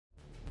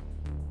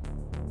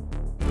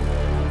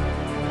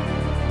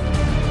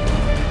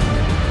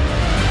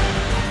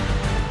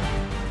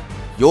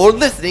You're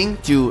listening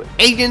to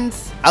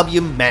Agents of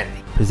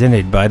Humanity,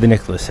 presented by the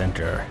Nicholas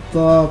Center.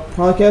 The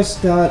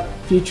podcast that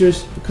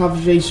features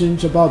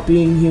conversations about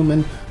being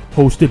human,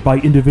 hosted by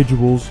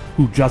individuals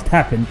who just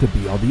happen to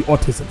be on the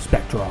autism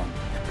spectrum.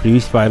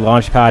 Produced by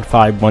Launchpad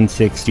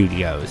 516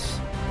 Studios.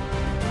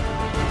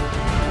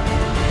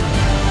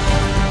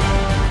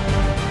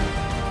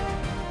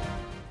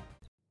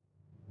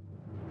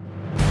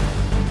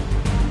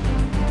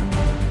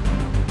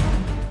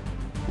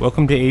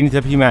 Welcome to Agents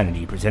of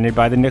Humanity, presented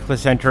by the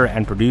Nicholas Center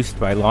and produced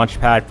by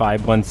Launchpad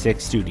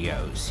 516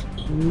 Studios.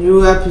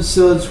 New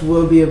episodes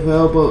will be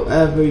available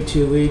every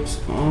 2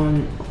 weeks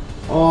on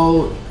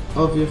all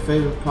of your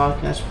favorite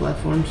podcast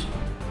platforms.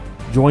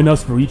 Join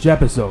us for each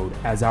episode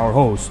as our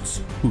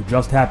hosts, who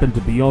just happen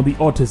to be on the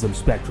autism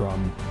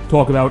spectrum,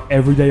 talk about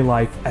everyday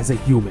life as a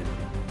human.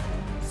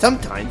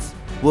 Sometimes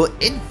we'll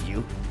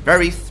interview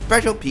very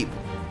special people,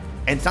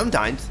 and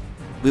sometimes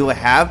we will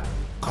have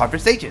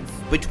conversations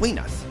between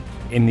us.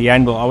 In the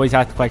end, we'll always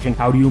ask the question,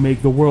 how do you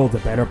make the world a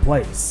better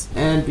place?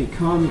 And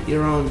become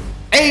your own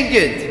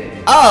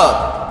Agent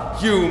of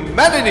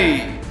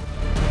Humanity!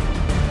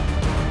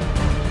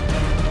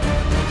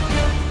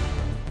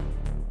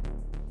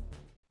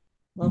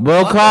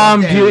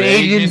 Welcome to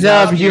Agents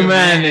of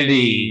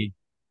Humanity.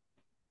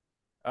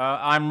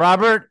 I'm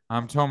Robert.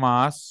 I'm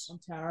Tomas. I'm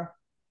Tara.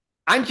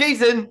 I'm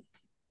Jason.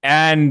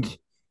 And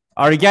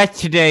our guest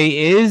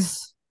today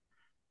is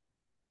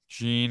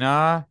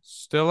Gina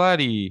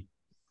Sillitti.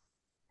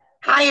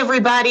 Hi,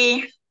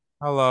 everybody.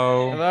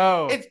 Hello.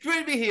 Hello. It's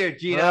great to be here,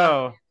 Gina.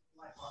 Hello.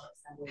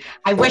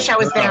 I wish I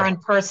was there in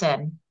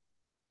person.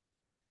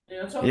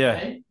 Yeah, it's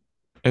okay.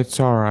 It's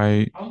all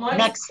right.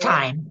 Next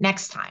time.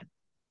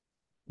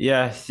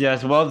 Yes.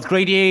 Well, it's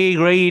great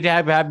to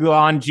have you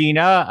on,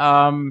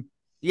 Gina.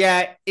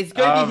 Yeah, it's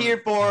good to be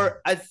here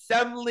for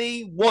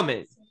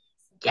Assemblywoman.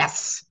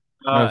 Yes.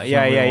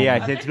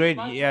 Yes. It's great.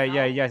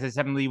 Yes.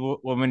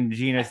 Assemblywoman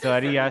Gina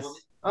Sillitti. Yes.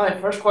 All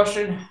right, first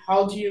question.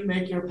 How do you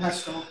make your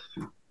pesto?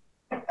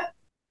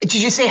 Did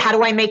you say, how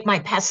do I make my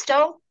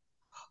pesto?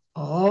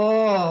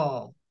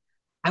 Oh,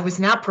 I was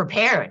not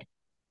prepared.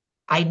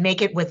 I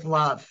make it with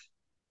love.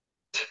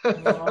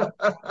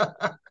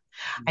 I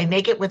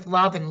make it with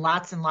love and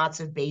lots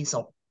of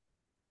basil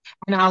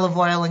and olive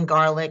oil and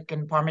garlic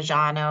and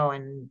Parmigiano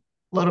and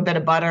a little bit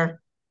of butter.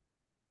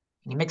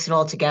 You mix it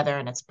all together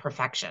and it's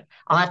perfection.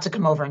 I'll have to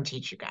come over and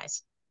teach you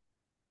guys.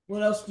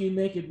 What else do you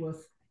make it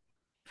with?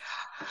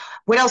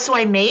 What else do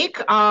I make?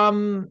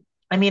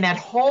 At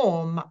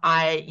home,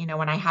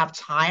 when I have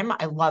time,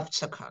 I love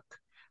to cook.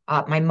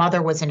 My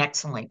mother was an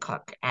excellent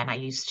cook, and I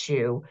used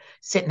to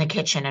sit in the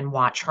kitchen and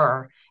watch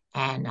her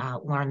and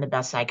learn the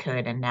best I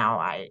could. And now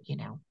I,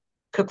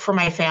 cook for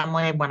my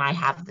family when I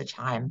have the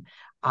time.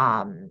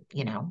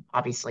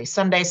 Obviously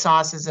Sunday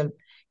sauce is a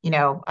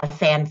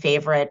fan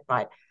favorite,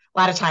 but a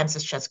lot of times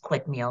it's just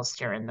quick meals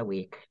during the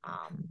week.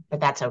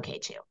 But that's okay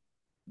too.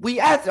 We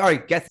asked our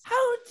guests, how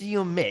do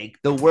you make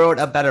the world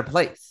a better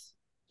place?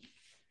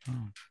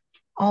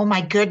 Oh,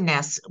 my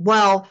goodness.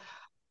 Well,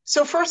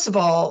 so first of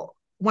all,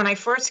 when I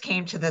first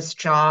came to this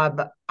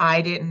job,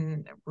 I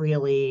didn't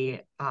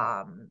really,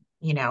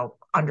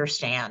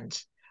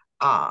 understand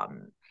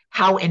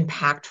how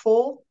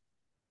impactful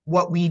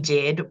what we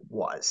did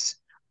was.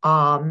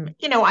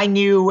 I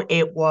knew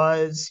it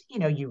was,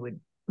 you would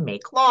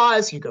make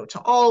laws, you go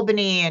to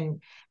Albany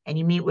and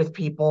you meet with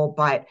people,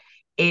 but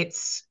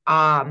it's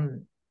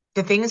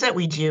the things that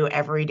we do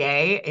every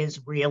day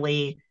is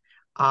really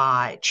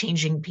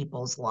changing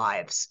people's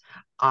lives,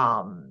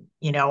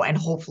 and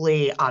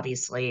hopefully,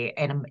 obviously,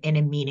 in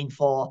a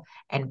meaningful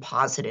and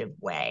positive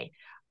way.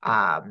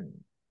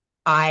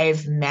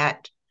 I've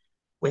met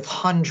with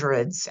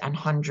hundreds and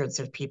hundreds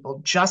of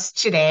people.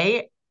 Just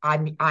today,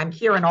 I'm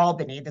here in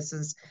Albany. This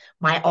is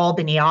my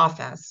Albany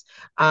office.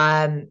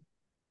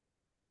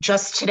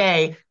 Just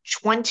today,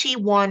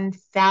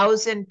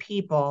 21,000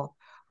 people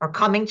are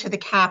coming to the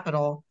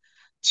Capitol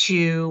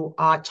to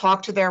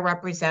talk to their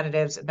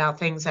representatives about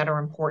things that are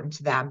important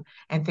to them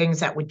and things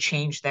that would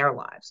change their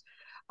lives.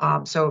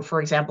 So, for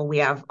example, we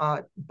have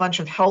a bunch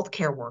of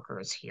healthcare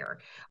workers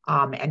here,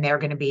 and they're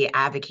going to be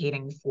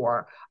advocating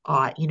for,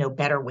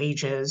 better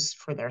wages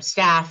for their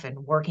staff and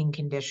working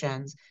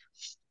conditions.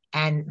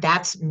 And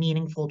that's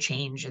meaningful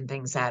change and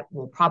things that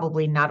will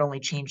probably not only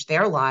change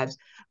their lives,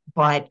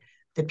 but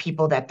the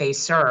people that they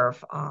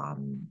serve,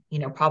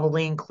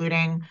 probably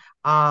including,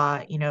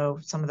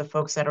 some of the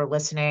folks that are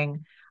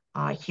listening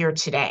here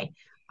today.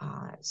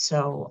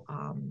 So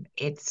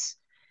it's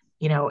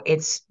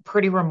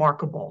pretty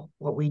remarkable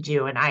what we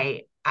do. And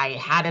I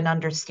had an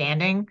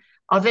understanding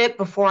of it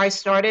before I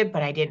started,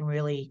 but I didn't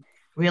really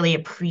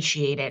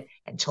appreciate it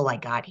until I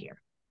got here.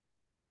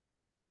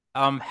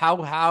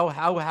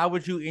 How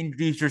would you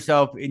introduce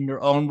yourself in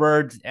your own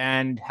words,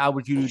 and how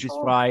would you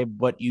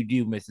describe what you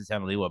do, Mrs.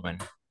 Assemblywoman?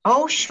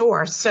 Oh,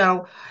 sure.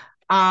 So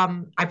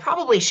I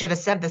probably should have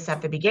said this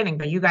at the beginning,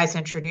 but you guys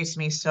introduced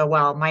me so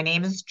well. My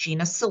name is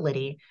Gina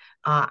Sillitti.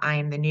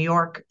 I'm the New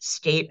York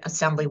State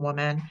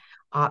Assemblywoman.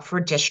 for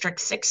District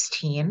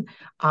 16.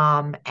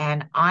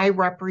 And I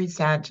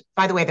represent,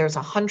 by the way, there's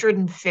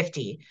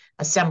 150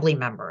 assembly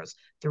members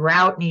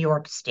throughout New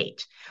York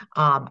State.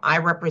 I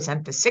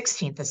represent the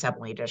 16th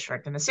Assembly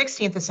District, and the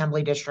 16th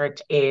Assembly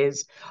District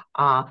is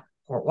Port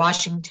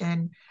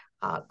Washington,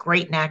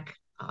 Great Neck,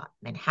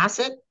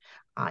 Manhasset,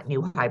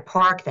 New Hyde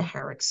Park, the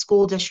Herrick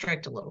School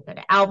District, a little bit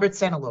of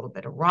Albertson, a little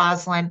bit of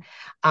Roslyn.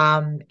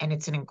 And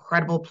it's an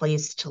incredible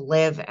place to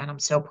live. And I'm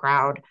so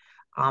proud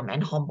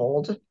and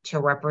humbled to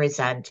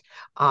represent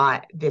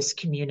this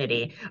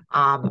community.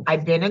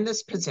 I've been in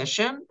this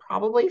position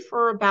probably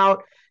for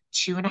about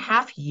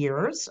 2.5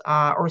 years,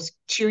 or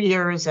 2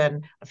 years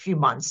and a few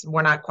months.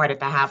 We're not quite at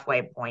the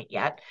halfway point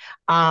yet.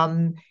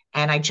 And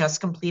I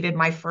just completed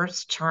my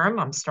first term.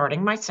 I'm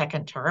starting my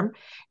second term.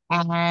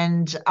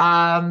 And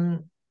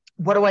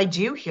what do I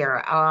do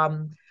here?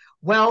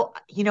 Well,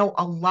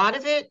 a lot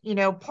of it,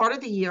 part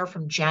of the year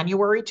from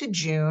January to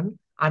June,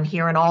 I'm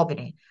here in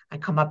Albany. I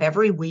come up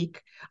every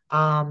week.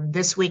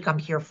 This week I'm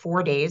here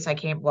 4 days.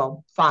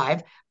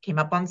 5. Came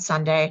up on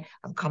Sunday.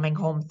 I'm coming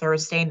home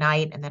Thursday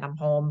night, and then I'm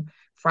home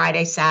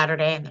Friday,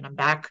 Saturday, and then I'm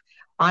back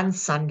on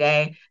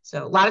Sunday.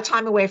 So a lot of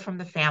time away from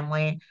the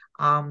family.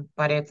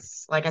 But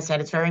it's, like I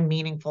said, it's very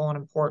meaningful and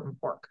important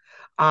work.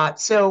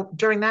 So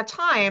during that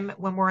time,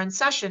 when we're in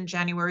session,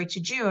 January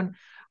to June,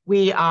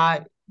 we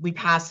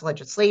pass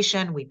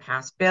legislation, we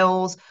pass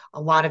bills,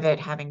 a lot of it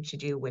having to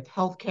do with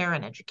healthcare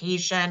and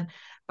education,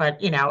 but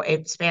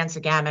it spans the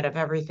gamut of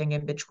everything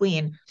in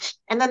between.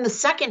 And then the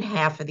second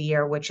half of the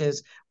year, which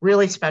is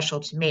really special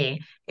to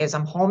me, is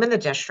I'm home in the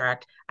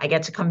district. I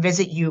get to come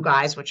visit you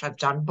guys, which I've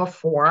done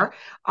before,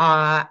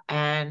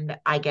 and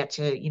I get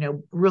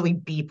to really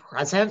be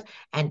present.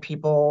 And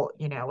people,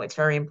 it's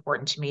very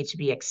important to me to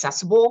be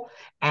accessible,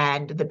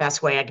 and the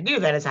best way I can do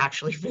that is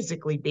actually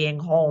physically being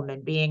home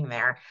and being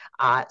there.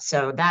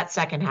 So that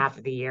second half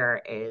of the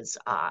year is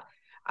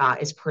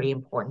pretty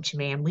important to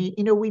me. And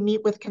we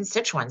meet with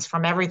constituents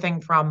from everything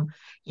from,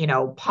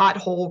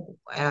 pothole,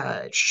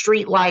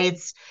 street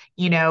lights,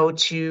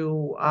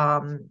 to,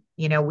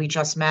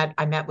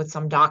 I met with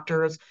some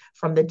doctors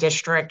from the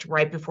district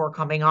right before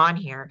coming on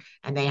here,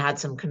 and they had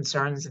some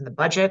concerns in the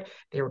budget.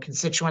 They were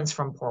constituents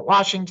from Port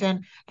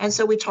Washington. And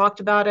so we talked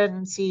about it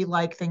and see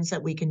things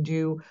that we can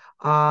do,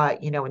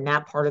 in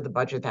that part of the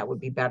budget that would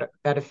be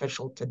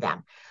beneficial to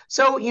them.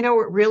 So,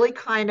 it really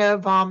kind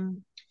of,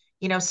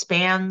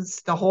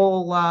 spans the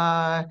whole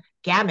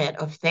gamut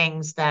of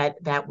things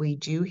that we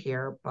do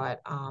here.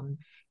 But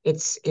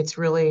it's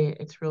really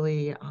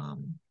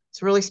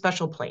a really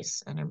special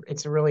place, and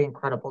it's a really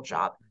incredible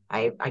job.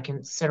 I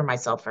consider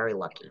myself very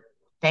lucky.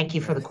 Thank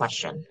you for the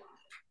question.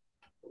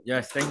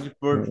 Yes, thank you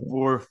for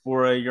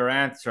your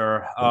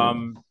answer.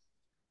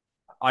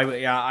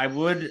 I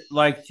would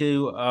like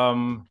to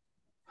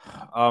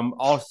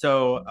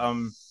also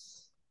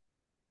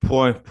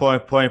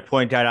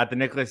point out at the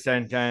Nicholas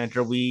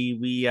Center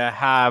we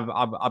have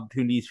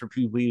opportunities for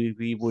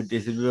people with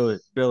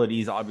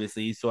disabilities,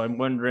 obviously. So I'm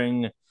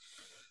wondering,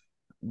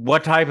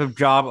 what type of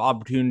job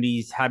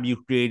opportunities have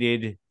you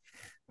created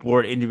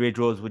for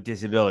individuals with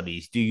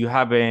disabilities? Do you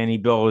have any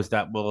bills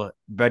that will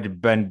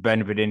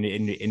benefit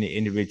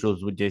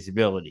individuals with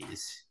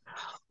disabilities?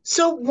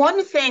 So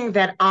one thing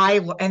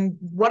and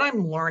what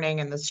I'm learning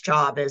in this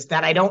job is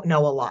that I don't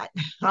know a lot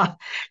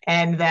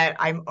and that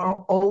I'm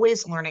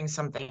always learning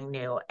something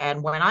new.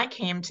 And when I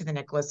came to the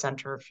Nicholas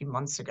Center a few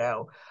months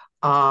ago,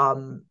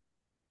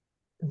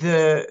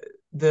 the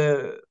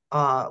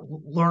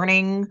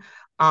learning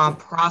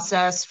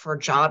process for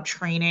job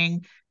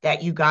training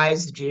that you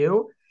guys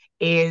do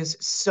is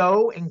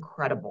so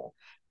incredible.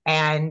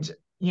 And,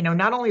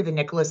 not only the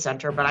Nicholas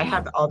Center, but I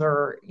have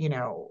other,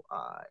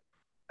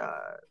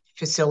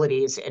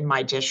 facilities in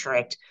my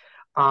district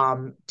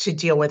to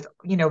deal with,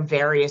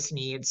 various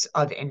needs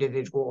of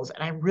individuals.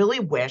 And I really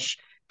wish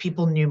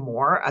people knew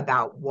more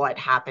about what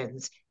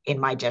happens in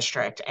my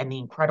district and the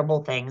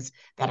incredible things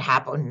that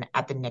happen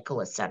at the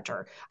Nicholas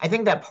Center. I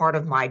think that part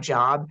of my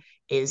job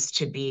is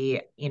to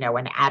be,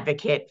 an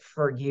advocate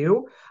for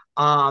you.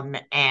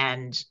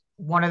 And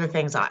one of the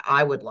things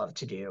I would love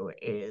to do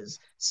is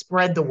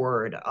spread the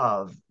word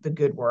of the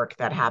good work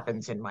that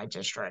happens in my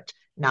district,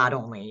 not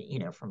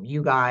only, from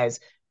you guys,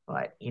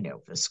 but,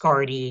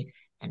 Viscardi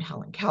and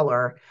Helen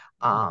Keller.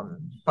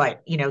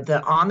 But,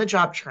 the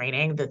on-the-job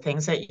training, the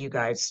things that you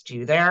guys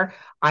do there,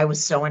 I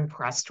was so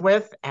impressed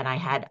with, and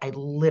I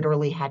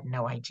literally had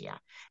no idea.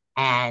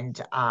 And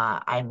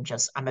I'm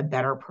a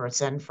better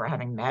person for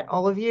having met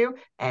all of you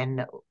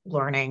and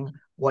learning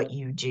what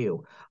you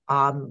do.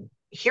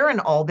 Here in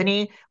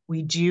Albany,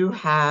 we do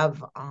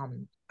have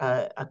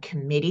a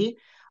committee.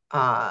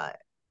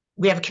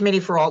 We have a committee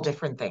for all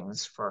different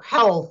things, for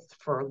health,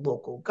 for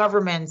local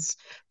governments,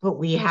 but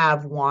we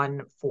have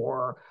one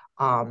for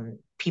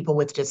people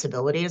with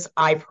disabilities.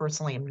 I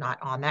personally am not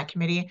on that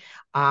committee,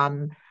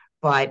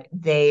 but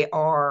they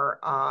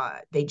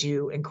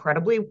do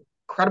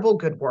incredible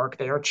good work.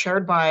 They are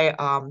chaired by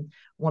a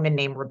woman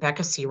named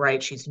Rebecca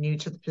Seawright. She's new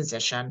to the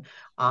position.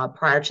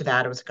 Prior to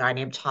that, it was a guy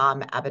named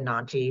Tom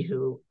Abenanti,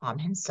 who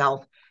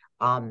himself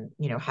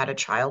had a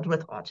child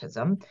with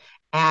autism,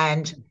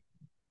 and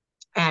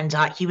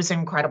he was an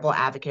incredible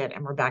advocate,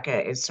 and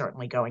Rebecca is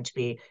certainly going to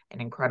be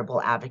an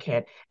incredible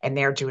advocate, and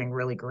they're doing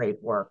really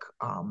great work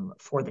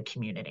for the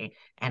community.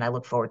 And I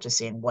look forward to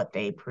seeing what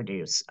they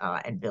produce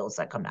and bills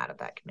that come out of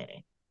that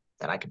committee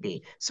that I could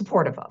be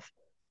supportive of.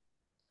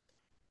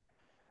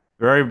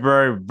 Very,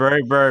 very,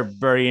 very, very,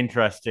 very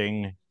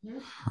interesting.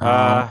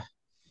 How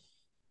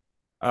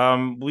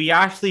We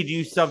actually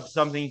do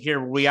something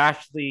here. We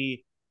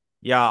actually,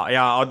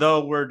 yeah.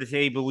 Although we're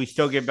disabled, we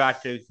still give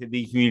back to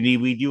the community.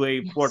 We do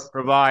a Port Yes.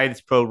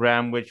 Provides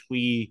program, which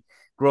we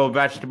grow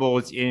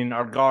vegetables in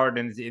our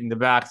gardens in the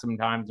back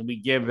sometimes, and we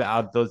give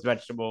out those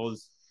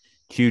vegetables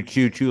to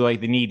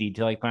like the needy,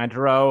 to like Plant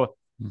Row,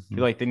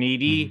 to like the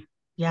needy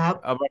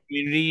Yep. of our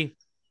community.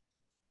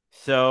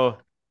 So,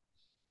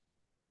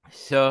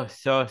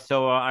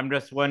 I'm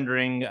just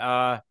wondering,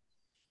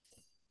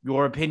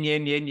 your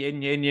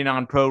opinion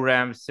on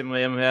programs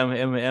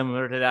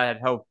similar to that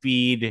help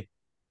feed,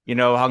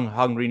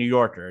 hungry New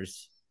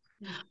Yorkers.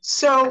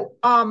 So,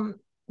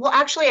 well,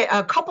 actually,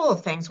 a couple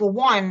of things. Well,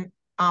 one,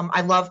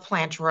 I love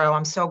Plant Row.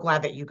 I'm so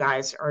glad that you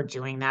guys are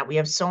doing that. We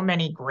have so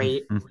many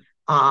great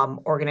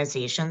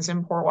organizations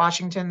in Port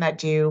Washington that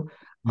do,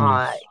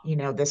 Yes.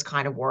 this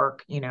kind of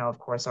work. Of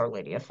course, Our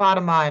Lady of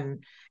Fatima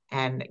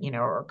and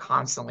are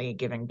constantly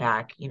giving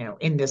back,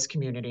 in this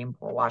community in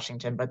Port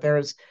Washington. But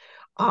there's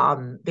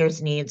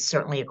needs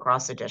certainly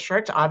across the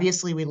district.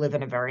 Obviously, we live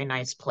in a very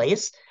nice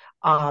place.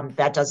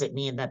 That doesn't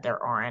mean that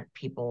there aren't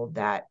people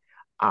that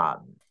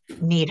um,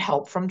 need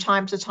help from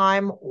time to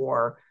time,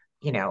 or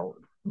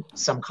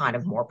some kind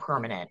of more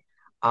permanent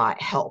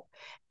help.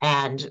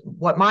 And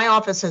what my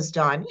office has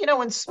done,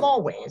 in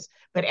small ways,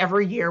 but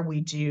every year we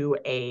do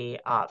a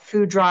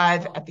food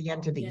drive at the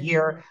end of the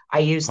year. I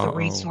use the Uh-oh.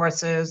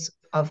 resources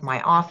of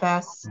my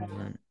office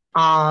Right.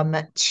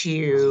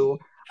 to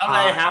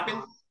How did that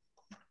happen?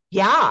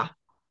 yeah,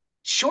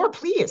 sure,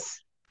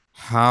 please.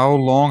 How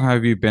long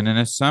have you been an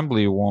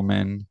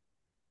Assemblywoman?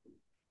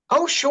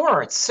 Oh,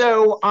 sure.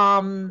 So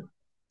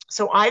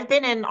I've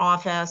been in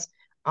office.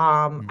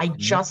 I Mhm.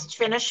 just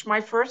finished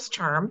my first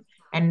term,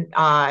 and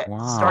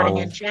starting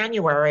in Wow.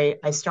 January,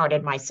 I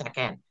started my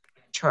second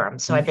term.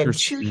 So I've been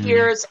two Interesting.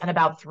 years and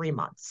about 3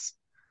 months.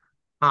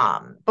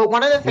 But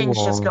one of the things,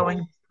 just Cool.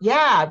 going,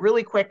 yeah,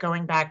 really quick,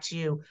 going back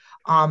to,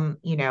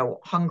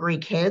 hungry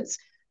kids,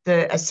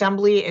 the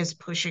Assembly is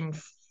pushing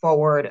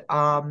forward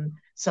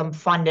some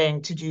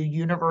funding to do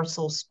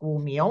universal school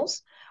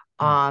meals.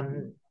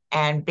 Um,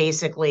 and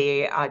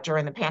basically,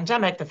 during the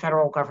pandemic, the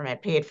federal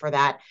government paid for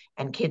that,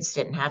 and kids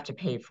didn't have to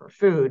pay for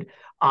food.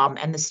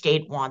 And the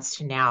state wants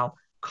to now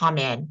come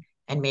in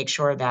and make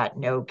sure that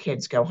no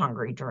kids go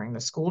hungry during the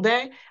school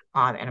day.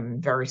 And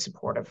I'm very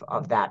supportive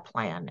of that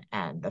plan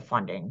and the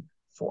funding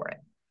for it.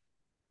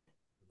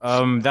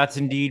 That's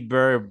indeed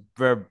very,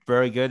 very,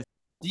 very good.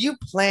 Do you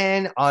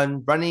plan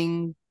on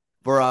running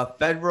for a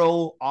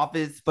federal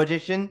office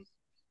position?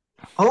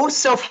 Oh,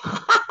 so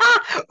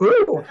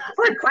ooh,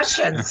 hard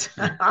questions.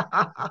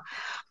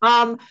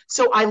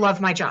 So I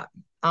love my job.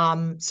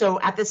 So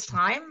at this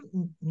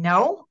time,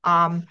 no.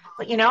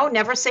 But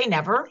never say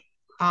never.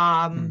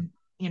 Hmm.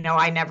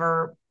 I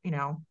never,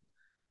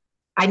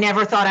 I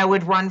never thought I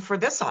would run for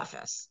this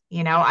office.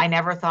 I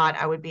never thought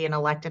I would be an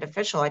elected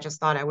official. I just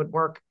thought I would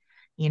work,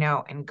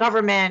 in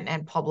government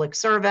and public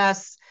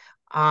service.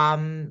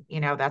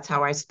 That's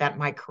how I spent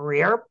my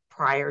career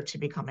prior to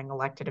becoming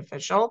elected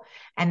official.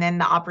 And then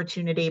the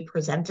opportunity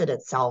presented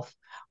itself.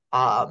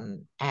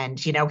 And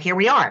here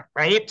we are,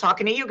 right?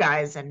 Talking to you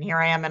guys, and here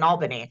I am in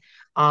Albany.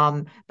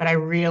 But I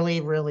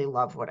really, really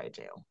love what I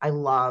do.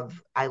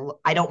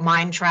 I don't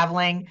mind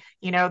traveling,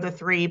 the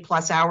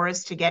 3+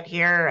 hours to get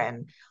here.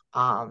 And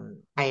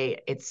I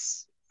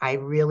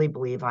really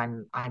believe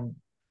I'm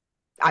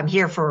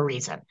here for a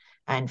reason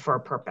and for a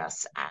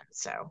purpose, and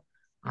so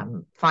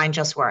I'm fine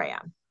just where I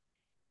am.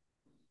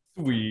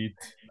 Sweet.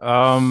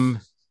 Um,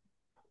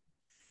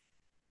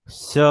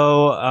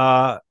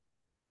 so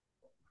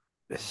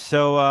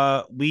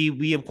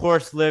we of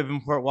course live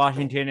in Port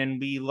Washington, and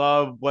we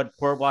love what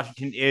Port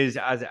Washington is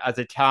as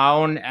a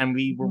town, and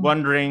we were Mhm.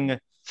 wondering,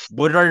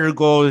 what are your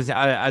goals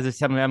as a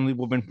family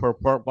woman for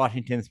Port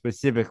Washington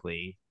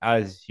specifically,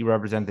 as you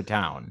represent the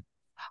town?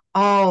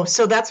 Oh,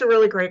 so that's a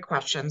really great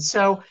question.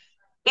 So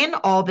in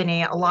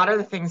Albany, a lot of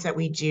the things that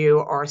we do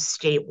are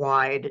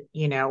statewide,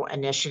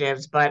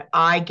 initiatives, but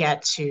I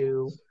get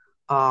to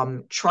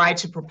try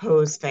to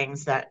propose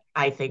things that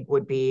I think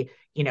would be,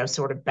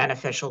 sort of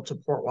beneficial to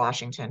Port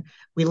Washington.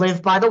 We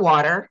live by the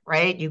water,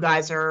 right? You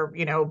guys are,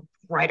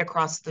 right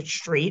across the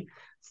street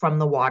from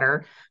the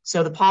water.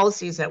 So the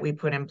policies that we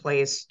put in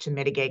place to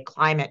mitigate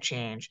climate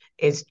change,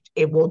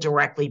 it will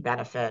directly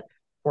benefit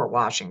Port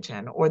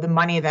Washington, or the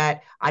money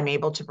that I'm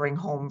able to bring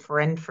home for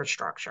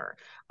infrastructure,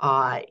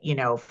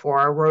 for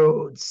our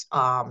roads.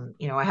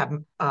 I have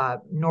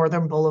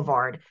Northern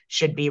Boulevard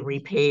should be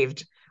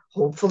repaved.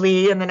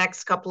 Hopefully, in the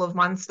next couple of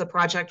months, the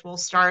project will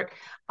start.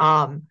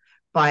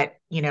 But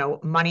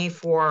money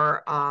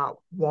for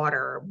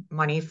water,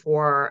 money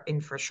for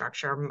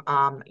infrastructure,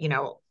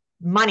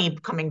 money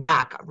coming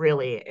back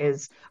really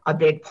is a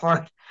big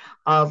part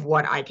of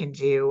what I can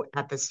do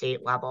at the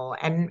state level,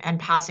 and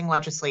passing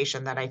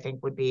legislation that I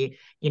think would be,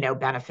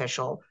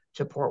 beneficial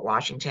to Port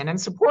Washington, and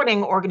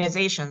supporting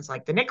organizations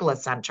like the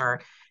Nicholas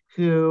Center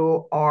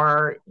who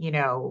are,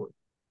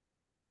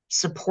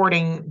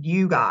 supporting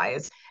you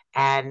guys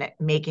and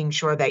making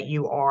sure that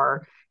you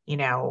are,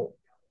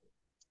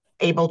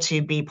 able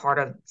to be part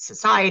of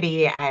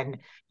society and,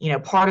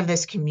 part of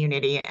this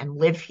community and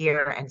live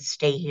here and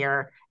stay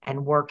here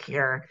and work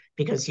here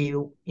because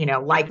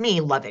like me,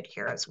 love it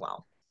here as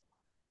well.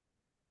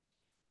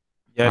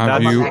 Yeah,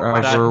 Have you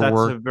ever that's a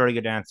worked? very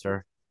good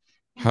answer.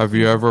 Have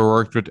you ever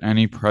worked with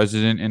any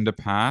president in the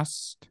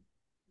past?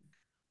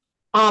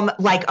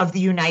 Like of the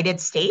United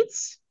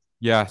States?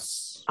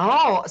 Yes.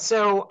 Oh,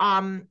 so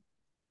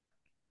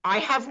I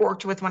have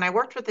worked with, when I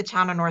worked with the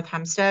town of North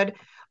Hempstead,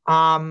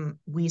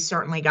 we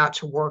certainly got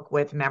to work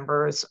with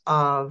members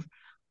of,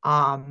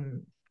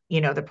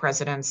 the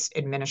president's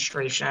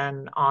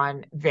administration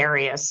on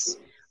various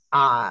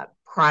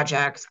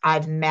projects.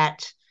 I've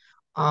met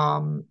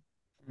Hmm.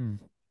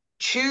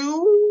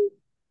 two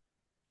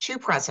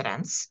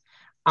presidents,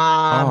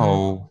 um,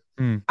 Oh.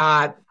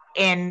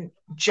 and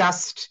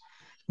just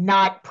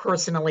not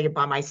personally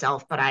by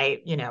myself, but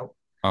I,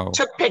 Oh.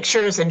 took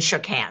pictures and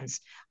shook hands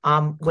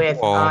with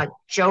Cool.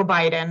 Joe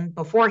Biden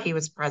before he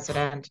was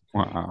president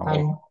Wow.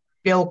 and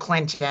Bill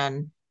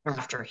Clinton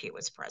after he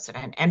was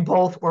president. And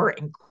both were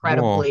Cool.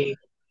 incredibly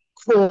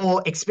cool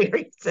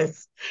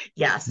experiences.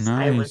 Yes,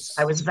 I Nice.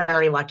 was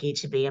very lucky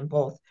to be in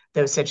both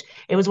those situations.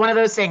 It was one of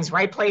those things,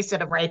 right place at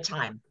the right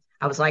time.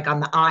 I was like on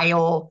the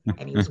aisle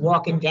and he was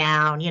walking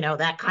down,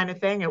 that kind of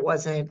thing. It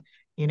wasn't,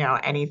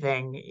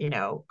 anything,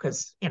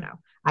 because,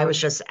 I was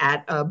just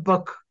at a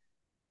book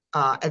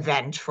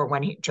event for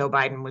when Joe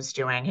Biden was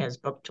doing his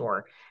book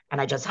tour. And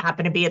I just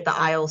happened to be at the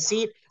aisle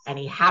seat and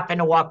he happened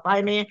to walk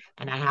by me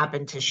and I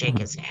happened to shake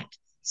his hand.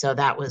 So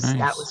that was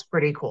Nice.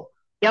 pretty cool.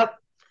 Yep.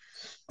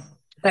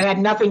 That had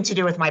nothing to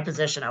do with my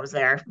position. I was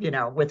there,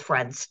 with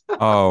friends.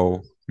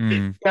 Oh.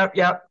 Yep,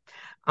 yep.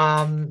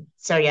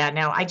 So yeah,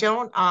 no, I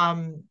don't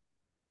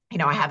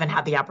I haven't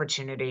had the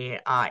opportunity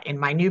in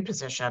my new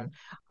position,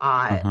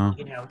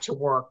 Uh-huh. to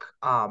work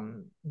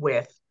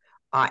with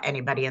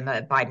anybody in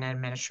the Biden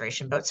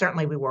administration, but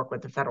certainly we work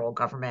with the federal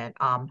government.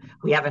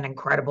 We have an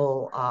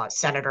incredible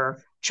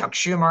Senator Chuck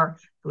Schumer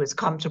who has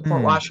come to Port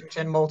Hmm.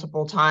 Washington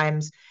multiple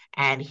times,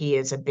 and he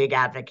is a big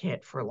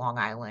advocate for Long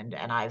Island.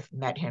 And I've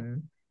met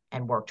him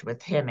and worked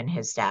with him and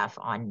his staff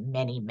on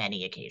many,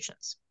 many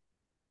occasions.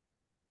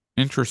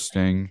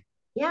 Interesting.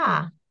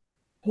 Yeah.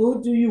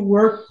 Who do you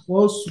work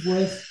close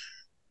with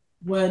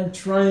when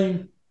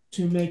trying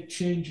to make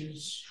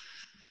changes?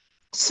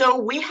 So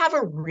we have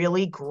a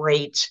really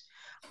great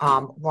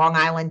Long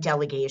Island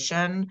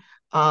delegation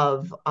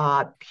of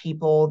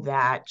people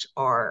that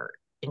are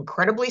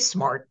incredibly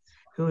smart,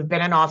 who have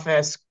been in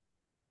office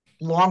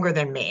longer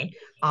than me.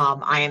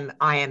 I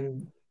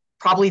am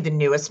probably the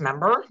newest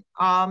member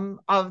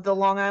of the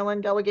Long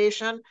Island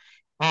delegation,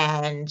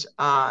 and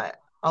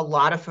a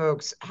lot of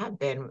folks have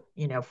been,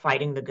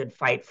 fighting the good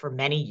fight for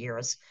many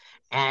years,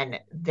 and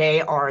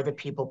they are the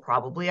people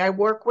probably I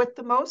work with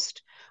the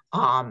most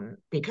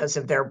because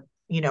of their,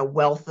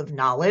 wealth of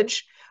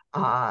knowledge.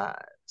 Uh,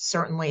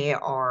 Certainly,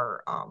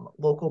 our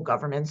local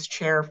governance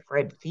chair,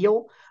 Fred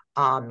Thiel.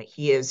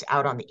 He is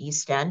out on the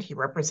East End. He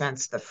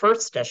represents the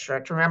first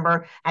district.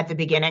 Remember, at the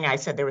beginning, I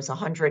said there was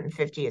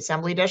 150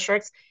 assembly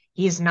districts.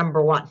 He's number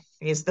one.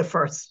 He's the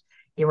first.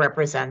 He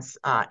represents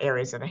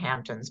areas of the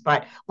Hamptons.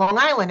 But Long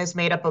Island is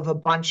made up of a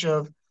bunch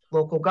of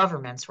local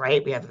governments,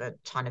 right? We have a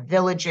ton of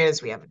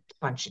villages. We have a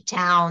bunch of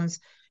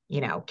towns,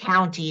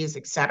 counties,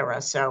 et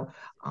cetera. So,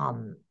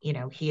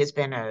 he has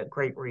been a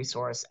great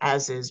resource,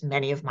 as is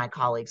many of my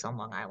colleagues on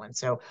Long Island.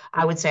 So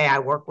I would say I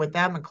work with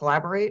them and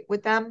collaborate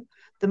with them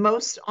the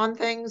most on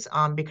things,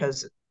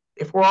 because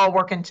if we're all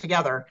working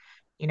together,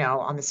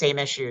 on the same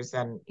issues,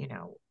 then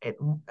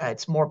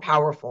it's more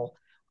powerful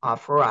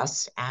for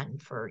us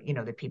and for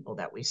the people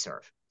that we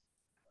serve.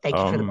 Thank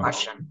you for the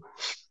question.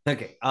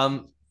 Okay.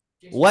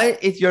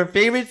 What is your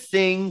favorite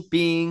thing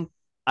being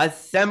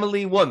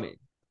Assemblywoman?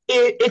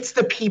 It's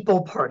the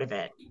people part of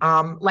it.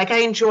 Like I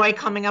enjoy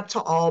coming up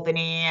to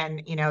Albany,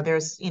 and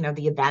there's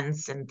the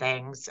events and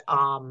things.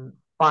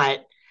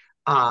 But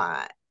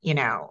uh, you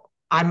know,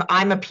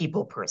 I'm a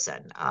people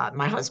person.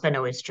 My husband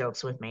always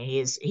jokes with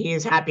me. He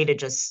is happy to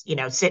just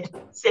sit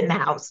in the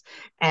house,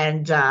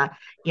 and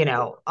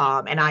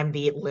and I'm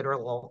the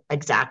literal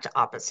exact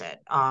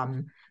opposite.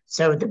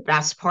 So the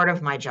best part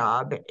of my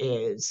job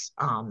is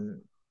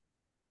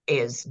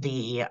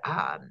the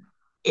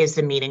is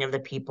the meeting of the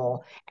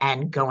people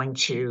and going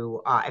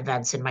to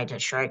events in my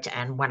district.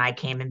 And when I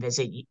came and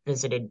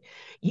visited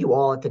you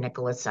all at the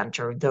Nicholas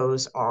Center,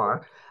 those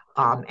are,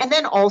 and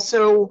then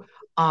also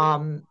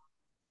um,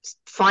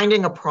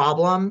 finding a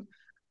problem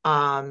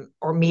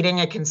or meeting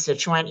a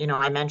constituent.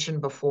 I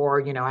mentioned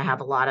before, I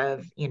have a lot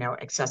of,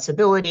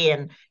 accessibility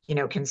and,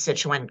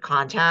 constituent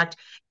contact.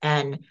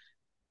 And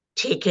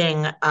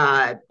taking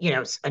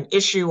an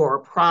issue or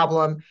a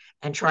problem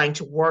and trying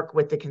to work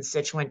with the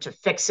constituent to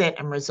fix it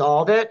and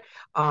resolve it,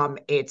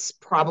 it's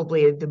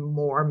probably the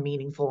more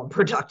meaningful and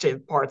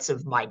productive parts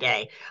of my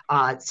day.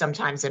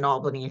 Sometimes in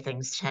Albany,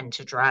 things tend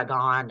to drag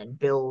on and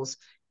bills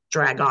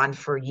drag on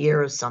for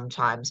years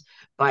sometimes.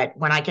 But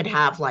when I could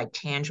have like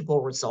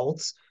tangible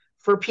results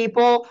for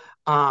people,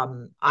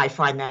 I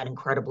find that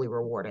incredibly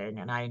rewarding,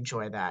 and I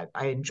enjoy that.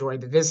 I enjoy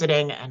the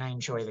visiting, and I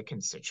enjoy the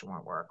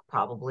constituent work.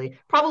 Probably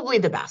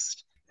the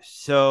best.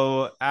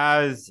 So,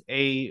 as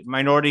a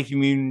minority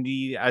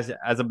community, as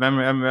a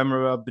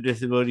member of the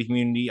disability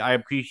community, I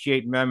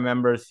appreciate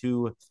members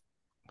who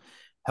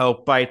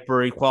help fight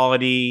for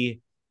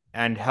equality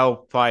and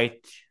help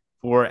fight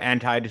for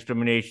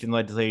anti-discrimination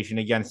legislation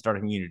against our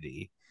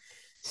community.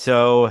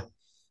 So,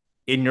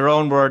 in your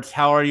own words,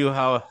 how are you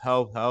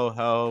helping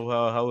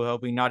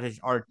not just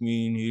our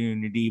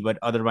community but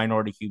other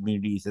minority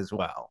communities as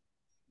well?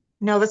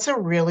 No, that's a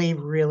really,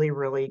 really,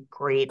 really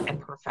great and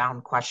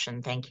profound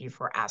question. Thank you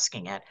for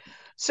asking it.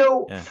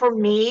 So for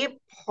me,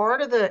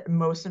 part of the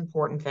most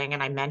important thing,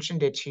 and I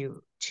mentioned it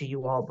to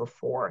you all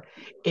before,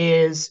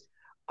 is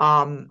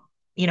I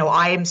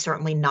am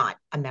certainly not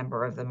a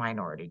member of the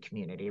minority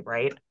community,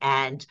 right?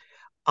 And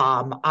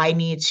I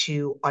need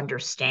to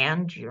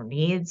understand your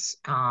needs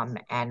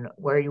and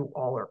where you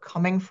all are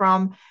coming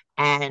from.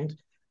 And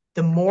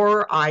the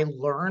more I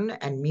learn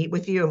and meet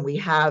with you, and we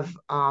have,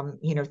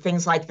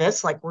 things like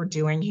this, like we're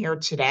doing here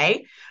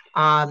today,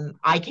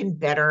 I can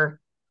better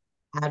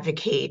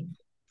advocate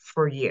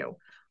for you.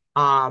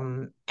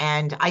 And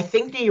I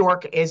think New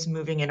York is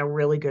moving in a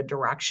really good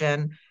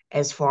direction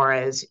as far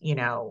as,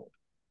 being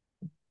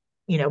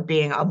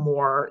a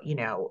more,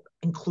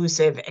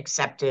 inclusive,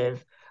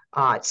 acceptive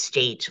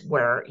state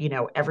where,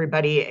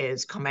 everybody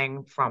is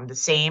coming from the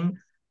same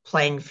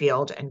playing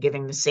field and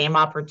giving the same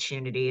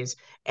opportunities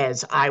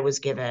as I was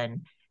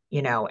given,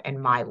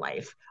 in my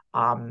life.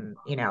 I'm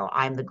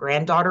the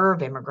granddaughter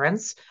of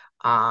immigrants.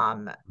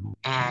 And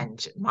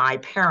my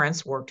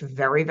parents worked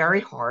very,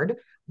 very hard.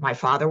 My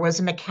father was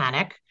a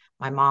mechanic.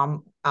 My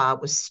mom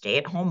was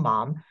stay-at-home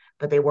mom,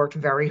 but they worked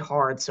very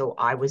hard. So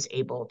I was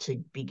able to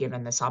be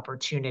given this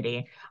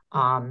opportunity,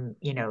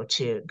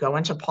 to go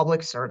into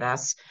public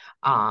service.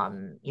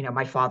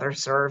 My father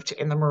served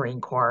in the Marine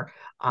Corps.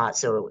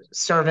 So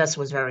service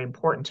was very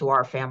important to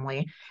our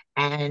family.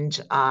 And,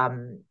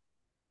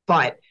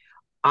 but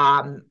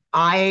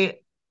I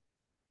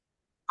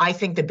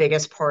think the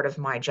biggest part of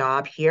my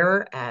job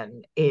here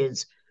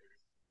is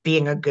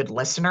being a good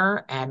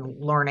listener and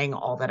learning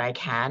all that I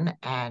can.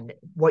 And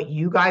what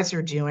you guys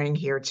are doing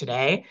here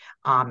today,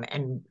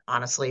 and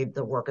honestly,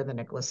 the work of the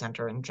Nicholas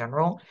Center in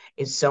general,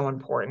 is so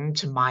important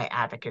to my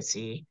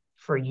advocacy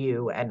for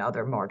you and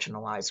other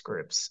marginalized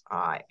groups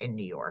in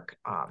New York.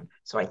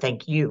 So I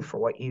thank you for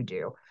what you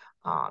do,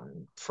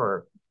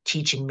 for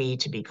teaching me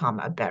to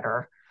become a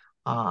better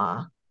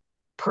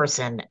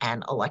person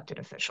and elected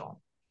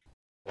official.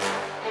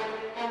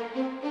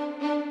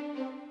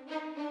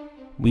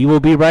 We will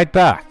be right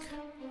back.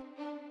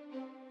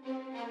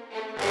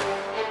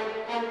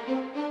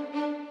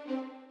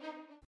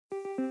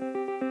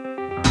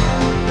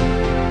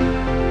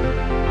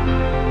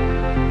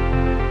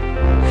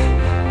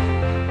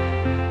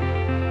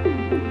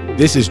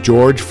 This is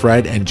George,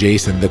 Fred, and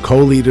Jason, the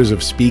co-leaders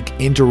of Speak,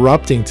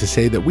 interrupting to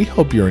say that we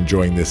hope you're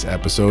enjoying this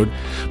episode,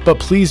 but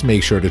please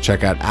make sure to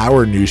check out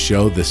our new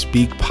show, The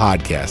Speak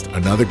Podcast,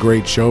 another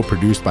great show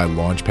produced by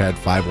Launchpad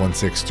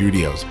 516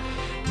 Studios.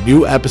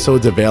 New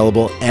episodes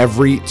available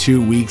every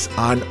 2 weeks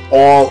on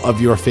all of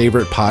your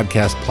favorite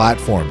podcast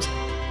platforms.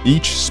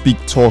 Each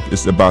Speak Talk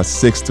is about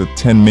 6 to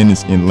 10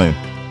 minutes in length,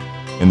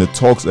 and the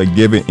talks are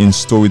given in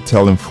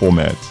storytelling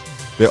formats.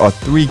 There are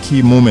 3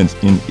 key moments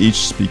in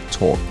each Speak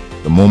Talk: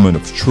 the moment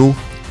of truth,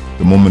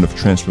 the moment of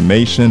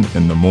transformation,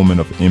 and the moment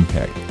of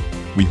impact.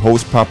 We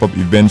host pop-up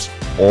events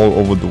all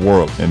over the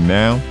world, and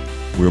now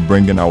we're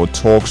bringing our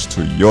talks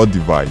to your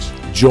device.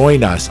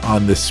 Join us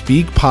on the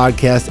Speak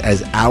Podcast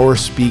as our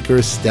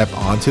speakers step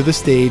onto the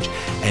stage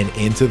and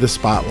into the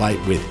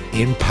spotlight with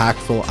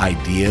impactful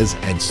ideas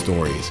and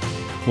stories.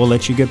 We'll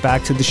let you get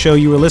back to the show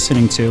you were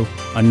listening to,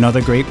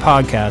 another great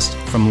podcast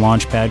from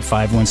Launchpad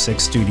 516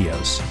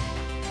 Studios.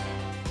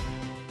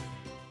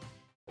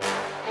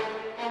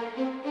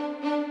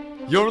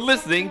 You're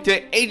listening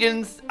to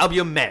Agents of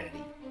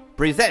Humanity,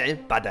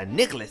 presented by the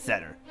Nicholas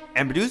Center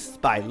and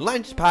produced by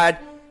Launchpad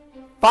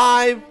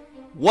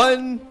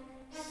 516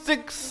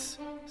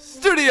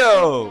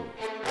 Studio.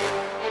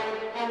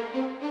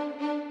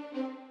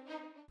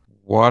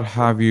 What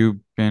have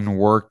you been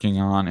working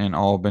on in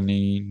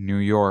Albany, New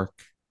York?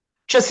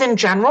 Just in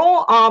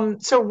general,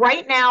 so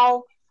right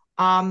now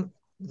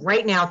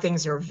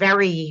things are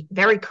very,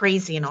 very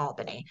crazy in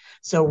Albany.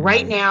 So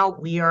right now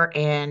we are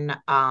in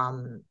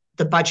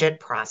the budget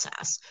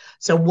process.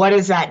 So what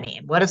does that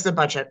mean? What does the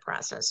budget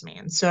process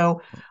mean?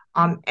 So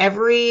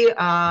every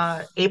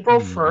April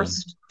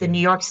 1st, the New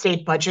York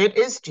State budget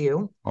is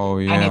due. Oh,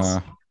 yeah. And it's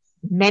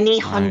many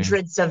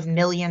hundreds of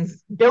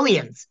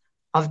billions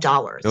of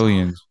dollars.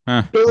 Billions.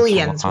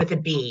 Billions with a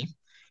B.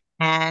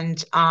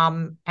 And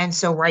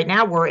so right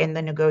now we're in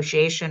the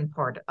negotiation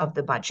part of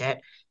the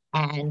budget.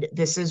 And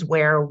this is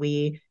where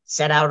we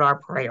set out our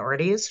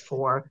priorities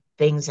for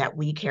things that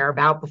we care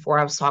about. Before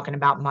I was talking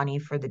about money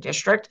for the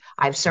district,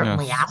 I've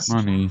certainly Yes, asked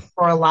money.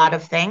 for a lot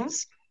of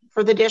things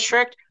for the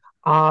district.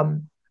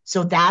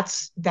 So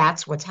that's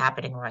what's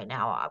happening right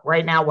now.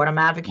 Right now, what I'm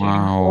advocating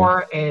Wow.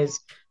 for is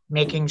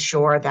making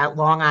sure that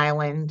Long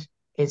Island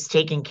is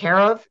taken care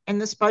of in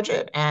this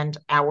budget and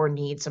our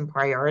needs and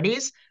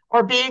priorities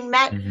are being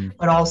met,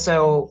 but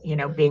also,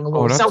 being a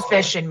little that's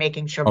selfish and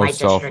making sure my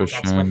district selfish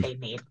gets what they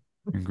need.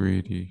 and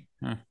greedy.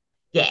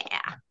 Yeah,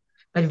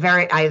 but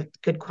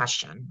good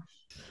question.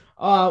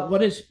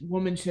 What is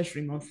Women's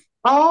History Month?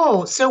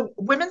 Oh, so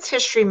Women's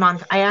History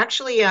Month, I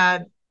actually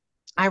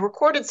I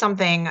recorded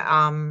something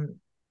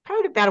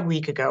probably about a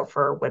week ago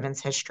for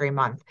Women's History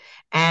Month.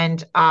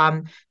 And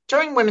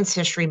during Women's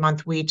History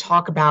Month, we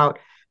talk about,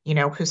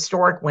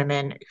 historic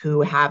women who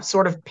have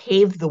sort of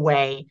paved the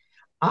way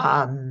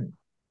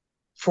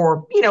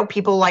for,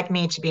 people like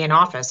me to be in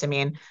office. I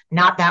mean,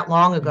 not that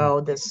long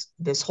ago,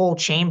 this whole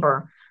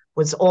chamber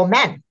was all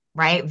men,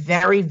 right?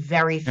 Very,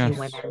 very few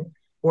women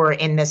were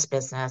in this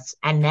business.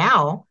 And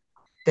now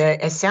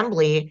the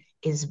assembly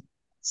is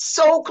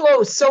so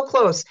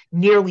close,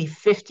 nearly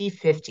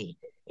 50-50,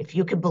 if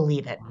you could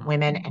believe it,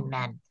 women and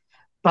men.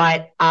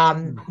 But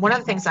one of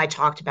the things I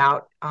talked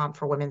about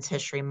for Women's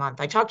History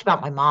Month, I talked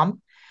about my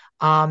mom.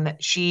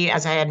 She,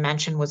 as I had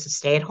mentioned, was a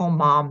stay-at-home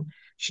mom.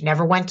 She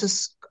never went to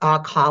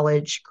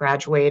college,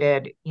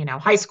 graduated,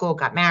 high school,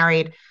 got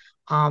married.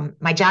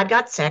 My dad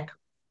got sick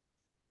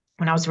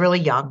when I was really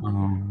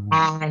young,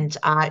 and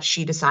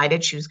she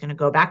decided she was going to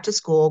go back to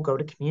school, go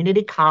to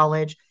community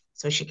college,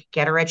 so she could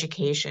get her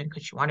education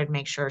because she wanted to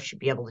make sure she'd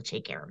be able to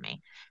take care of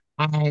me.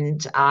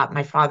 And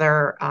my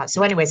father,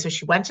 so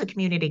she went to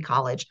community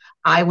college.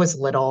 I was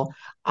little.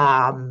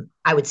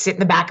 I would sit in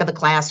the back of the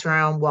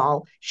classroom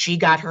while she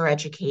got her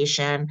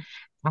education.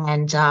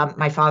 And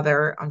my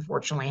father,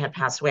 unfortunately, had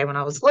passed away when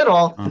I was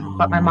little,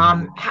 but my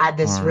mom had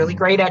this really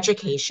great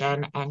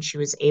education and she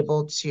was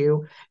able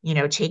to,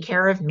 take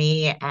care of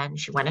me. And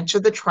she went into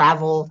the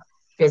travel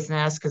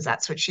business because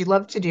that's what she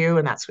loved to do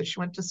and that's what she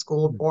went to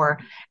school for.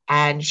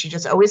 And she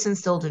just always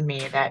instilled in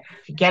me that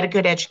if you get a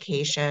good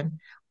education,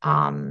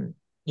 however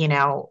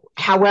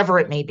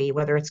it may be,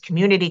 whether it's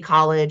community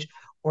college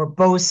or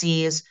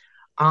BOCES,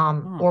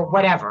 or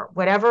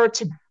whatever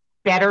to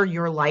better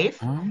your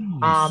life,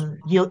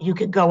 you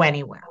could go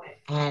anywhere.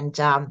 And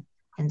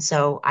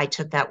so I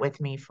took that with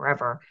me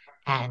forever.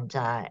 And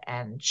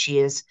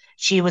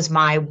she was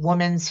my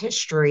woman's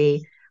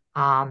history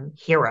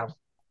hero.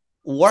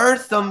 What are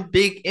some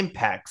big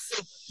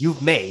impacts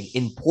you've made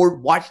in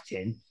Port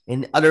Washington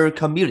and other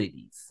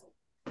communities?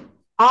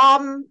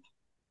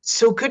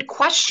 So good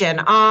question.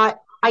 I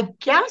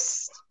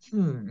guess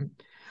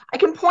I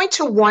can point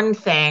to one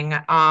thing.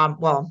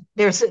 Well,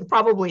 there's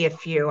probably a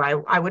few.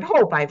 I would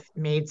hope I've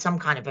made some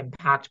kind of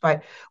impact,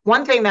 but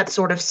one thing that's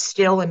sort of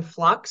still in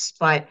flux,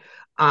 but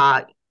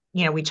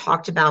we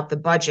talked about the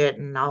budget,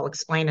 and I'll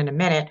explain in a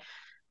minute.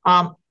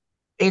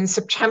 In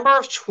September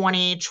of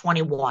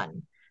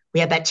 2021, we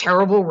had that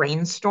terrible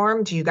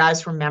rainstorm. Do you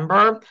guys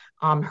remember?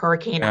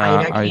 Hurricane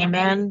Ida came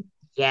in.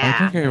 Yeah.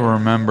 I think I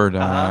remember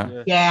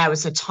that. Yeah, it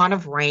was a ton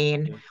of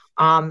rain.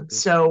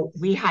 So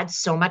we had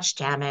so much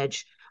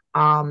damage.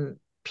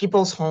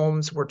 People's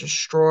homes were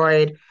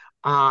destroyed.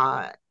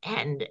 And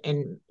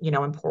in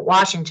Port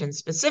Washington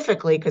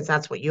specifically, because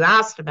that's what you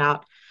asked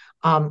about,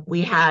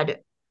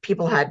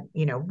 people had,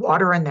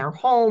 water in their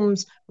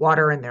homes,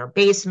 water in their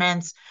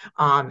basements.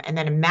 And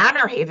then in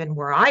Manor Haven,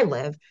 where I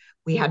live,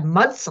 we had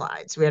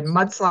mudslides. We had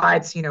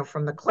mudslides,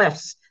 from the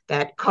cliffs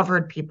that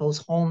covered people's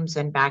homes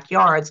and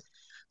backyards.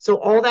 So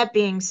all that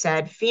being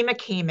said, FEMA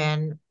came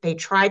in. They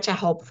tried to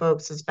help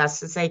folks as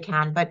best as they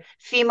can, but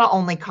FEMA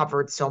only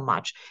covered so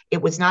much.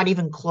 It was not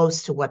even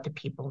close to what the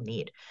people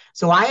need.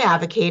 So I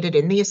advocated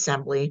in the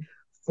assembly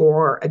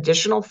for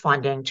additional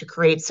funding to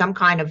create some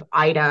kind of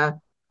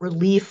Ida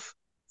relief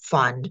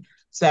fund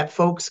so that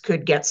folks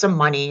could get some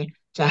money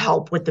to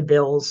help with the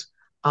bills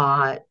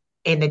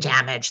in the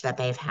damage that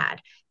they've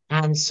had.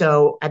 And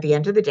so at the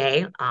end of the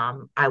day,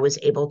 I was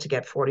able to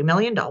get $40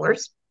 million,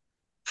 $40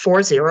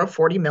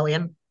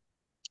 million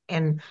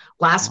in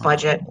last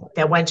budget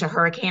that went to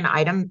Hurricane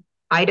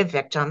Ida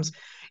victims.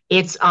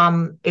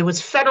 It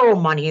was federal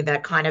money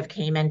that kind of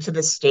came into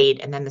the state,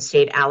 and then the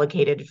state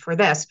allocated for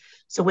this.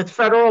 So with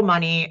federal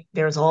money,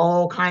 there's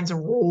all kinds of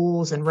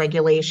rules and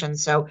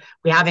regulations. So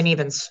we haven't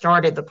even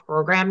started the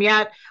program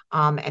yet.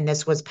 And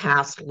this was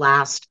passed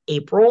last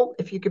April,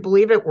 if you could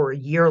believe it. We're a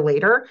year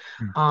later.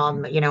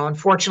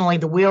 Unfortunately,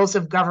 the wheels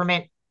of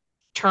government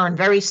turn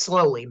very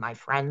slowly, my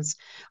friends.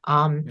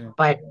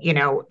 But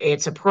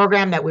it's a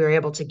program that we were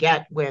able to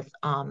get with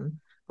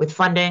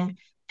funding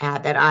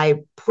that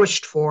I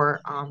pushed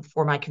for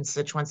my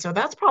constituents. So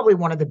that's probably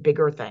one of the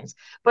bigger things.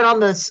 But on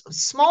the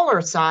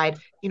smaller side,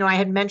 I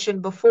had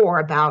mentioned before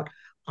about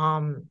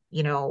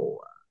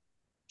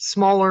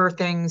smaller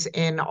things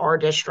in our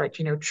district,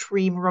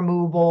 tree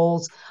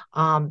removals,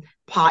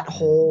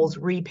 potholes,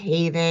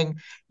 repaving,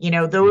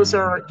 those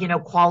are,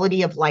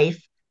 quality of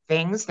life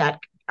things that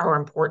are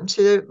important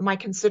to my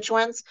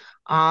constituents.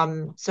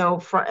 So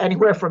for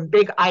anywhere from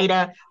big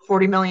IDA,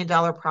 $40 million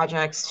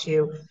projects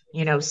to,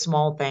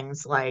 small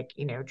things like,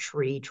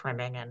 tree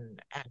trimming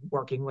and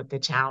working with the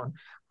town,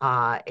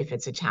 if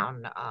it's a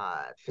town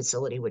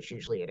facility, which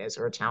usually it is,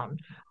 or a town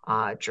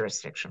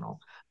jurisdictional.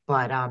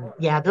 But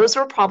yeah, those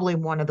are probably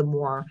one of the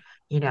more,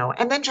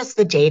 and then just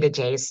the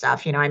day-to-day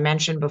stuff. I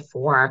mentioned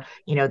before,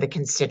 the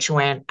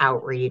constituent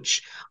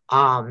outreach.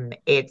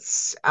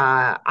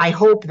 I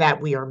hope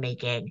that we are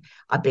making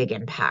a big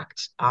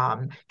impact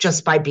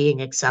just by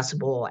being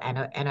accessible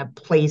and a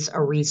place,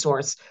 a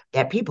resource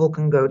that people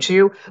can go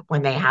to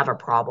when they have a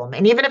problem.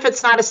 And even if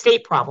it's not a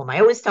state problem, I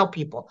always tell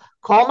people,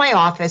 call my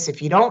office.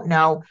 If you don't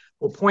know,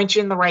 we'll point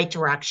you in the right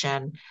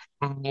direction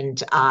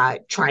and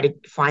try to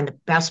find the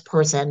best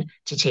person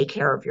to take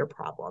care of your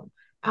problem.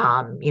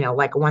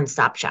 Like a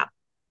one-stop shop.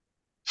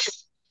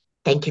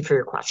 Thank you for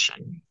your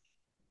question.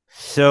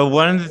 So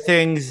one of the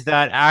things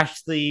that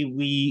actually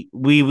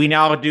we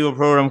now do a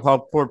program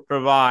called Port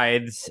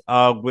Provides,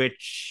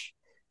 which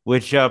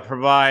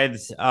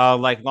provides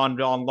like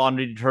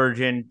laundry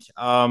detergent,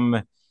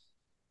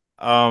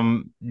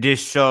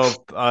 dish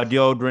soap,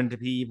 deodorant to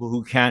people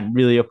who can't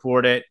really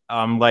afford it,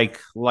 like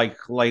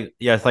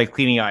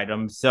cleaning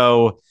items.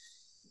 So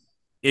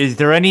is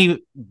there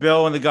any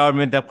bill in the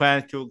government that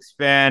plans to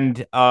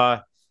expand?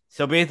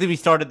 So basically, we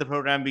started the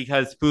program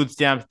because food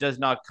stamps does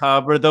not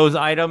cover those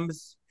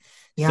items.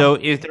 Yeah. So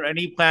is there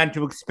any plan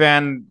to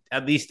expand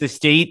at least the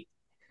state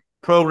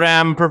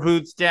program for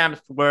food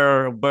stamps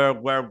where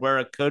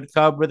it could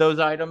cover those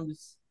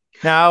items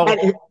now?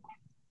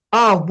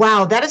 Oh,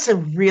 wow. That is a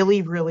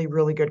really, really,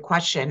 really good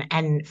question.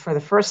 And for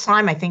the first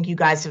time, I think you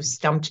guys have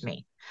stumped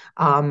me.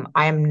 I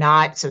am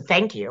not, so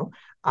thank you.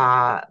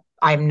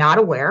 I'm not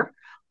aware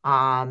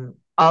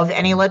of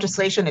any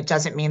legislation. It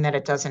doesn't mean that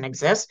it doesn't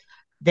exist.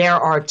 There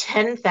are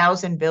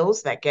 10,000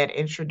 bills that get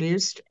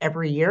introduced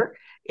every year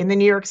in the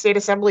New York State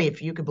Assembly,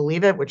 if you could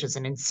believe it, which is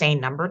an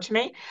insane number to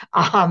me.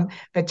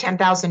 But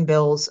 10,000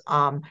 bills,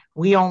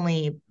 we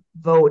only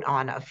vote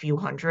on a few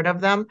hundred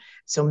of them.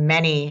 So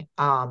many,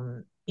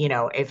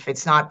 if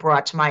it's not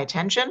brought to my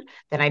attention,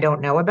 then I don't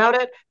know about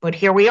it. But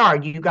here we are.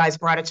 You guys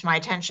brought it to my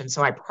attention.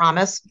 So I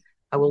promise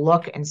I will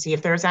look and see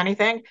if there's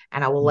anything,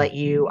 and I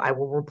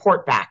will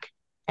report back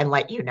and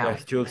let you know.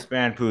 Yes, to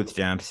expand food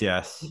stamps,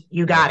 yes.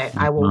 You got it.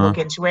 I will look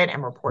into it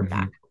and report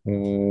back.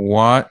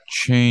 What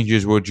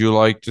changes would you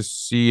like to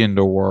see in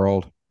the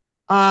world?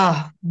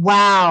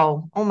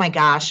 Wow. Oh my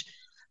gosh.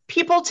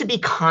 People to be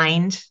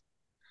kind.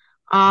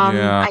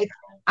 Yeah.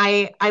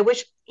 I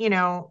wish,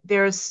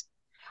 there's,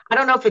 I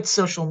don't know if it's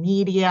social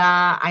media.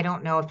 I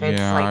don't know if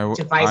it's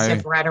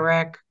divisive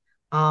rhetoric.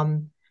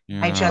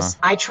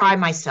 I try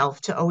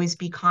myself to always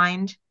be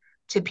kind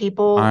to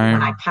people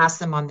when I pass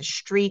them on the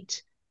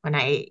street, when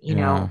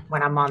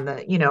when I'm on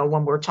the,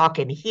 when we're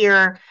talking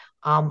here,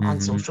 on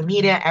social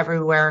media,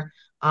 everywhere.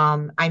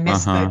 I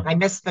miss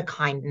the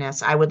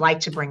kindness. I would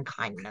like to bring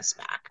kindness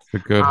back. The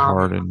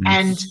good-heartedness.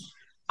 And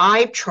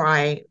I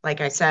try,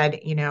 like I said,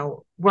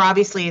 where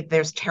obviously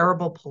there's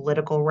terrible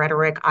political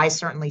rhetoric. I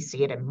certainly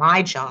see it in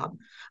my job.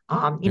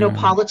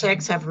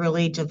 Politics have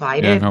really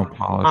divided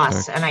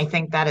us, and I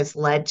think that has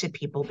led to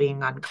people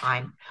being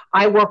unkind.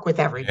 I work with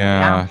everybody.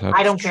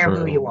 I don't care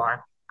who you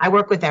are. I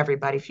work with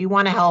everybody. If you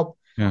want to help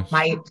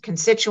my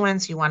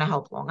constituents, you want to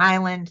help Long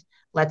Island,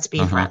 let's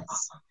be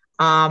friends.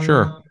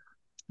 Sure.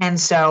 And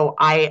so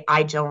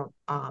I don't,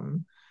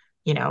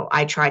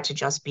 I try to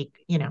just be,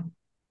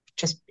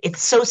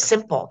 it's so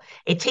simple.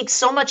 It takes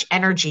so much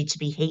energy to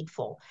be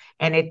hateful,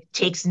 and it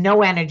takes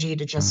no energy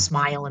to just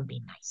smile and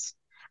be nice.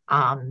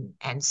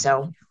 And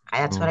so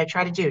that's what I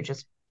try to do.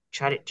 Just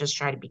try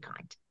to be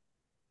kind.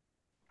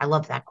 I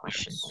love that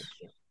question. Yes.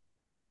 Thank you.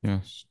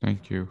 Yes,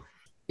 thank you.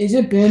 Is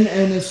it been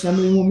an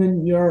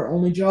Assemblywoman your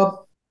only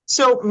job?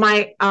 So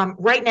my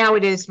right now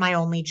it is my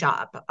only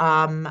job.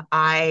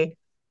 I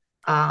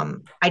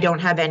don't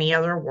have any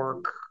other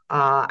work.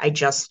 I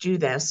just do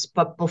this.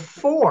 But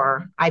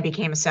before I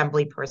became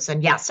assembly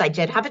person, yes, I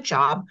did have a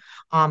job.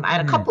 I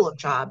had a couple of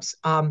jobs.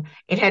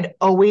 It had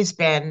always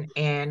been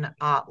in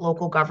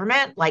local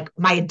government, like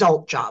my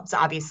adult jobs.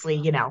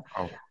 Obviously,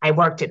 I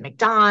worked at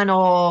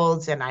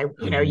McDonald's, and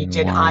you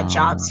did odd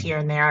jobs here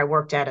and there. I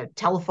worked at a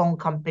telephone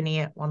company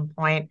at one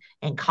point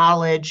in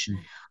college.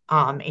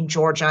 In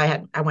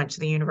Georgia, I went to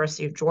the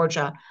University of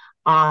Georgia.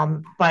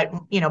 But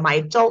my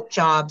adult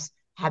jobs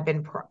have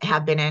been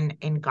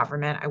in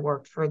government. I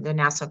worked for the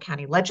Nassau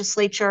County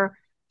Legislature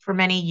for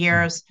many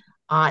years.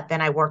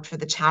 Then I worked for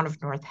the town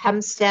of North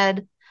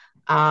Hempstead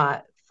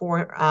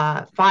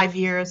for 5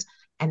 years.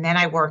 And then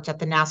I worked at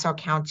the Nassau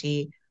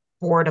County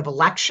Board of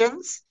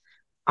Elections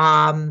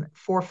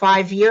for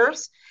 5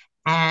 years.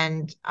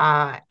 And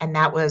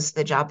that was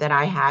the job that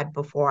I had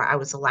before I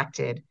was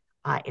elected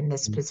in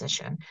this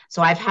position.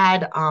 So I've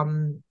had,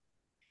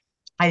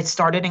 I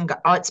started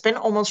it's been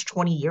almost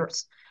 20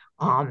 years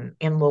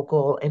in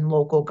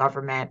local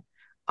government,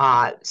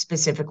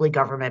 specifically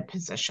government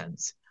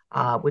positions.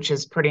 which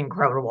is pretty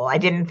incredible. I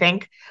didn't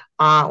think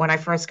when I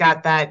first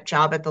got that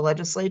job at the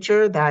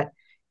legislature that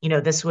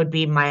this would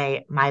be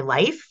my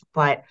life,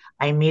 but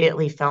I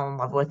immediately fell in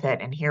love with it,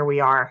 and here we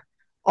are,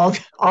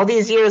 all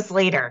these years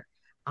later.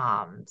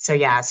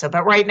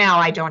 But right now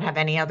I don't have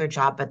any other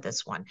job but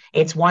this one.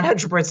 It's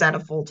 100% a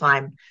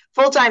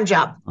full-time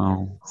job,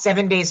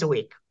 7 days a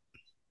week.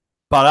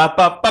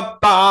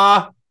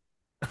 Ba-da-ba-ba-ba.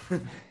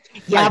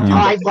 Yeah,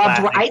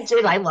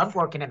 I loved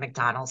working at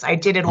McDonald's. I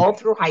did it all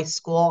through high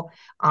school.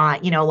 A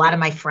lot of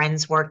my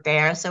friends worked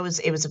there, so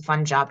it was a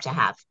fun job to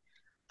have.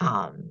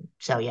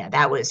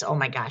 That was, oh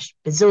my gosh,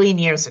 bazillion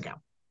years ago.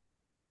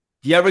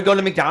 Do you ever go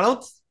to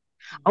McDonald's?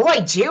 Oh, I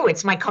do.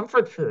 It's my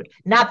comfort food.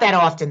 Not that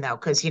often though,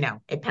 because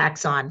it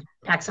packs on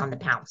the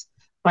pounds.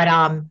 But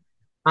I've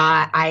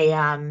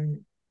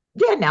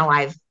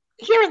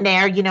here and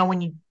there,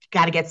 when you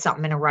got to get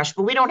something in a rush.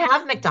 But we don't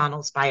have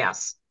McDonald's by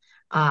us.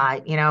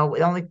 We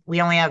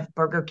only have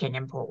Burger King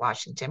in Port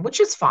Washington, which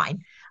is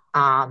fine.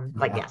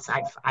 But yes,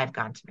 I've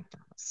gone to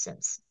McDonald's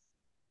since.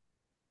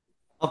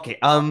 Okay.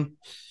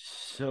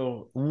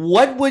 So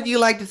what would you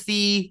like to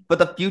see for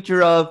the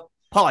future of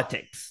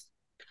politics?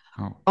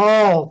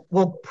 Oh,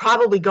 well,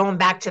 probably going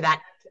back to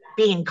that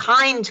being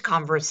kind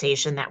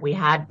conversation that we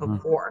had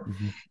before.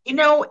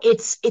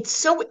 It's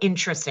so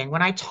interesting.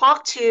 When I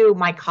talk to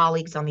my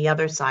colleagues on the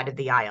other side of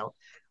the aisle,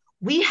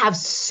 we have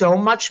so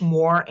much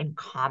more in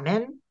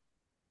common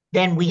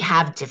than we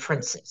have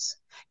differences.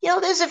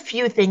 There's a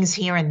few things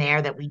here and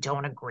there that we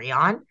don't agree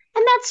on,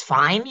 and that's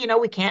fine.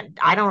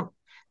 I don't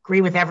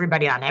agree with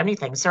everybody on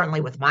anything, certainly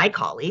with my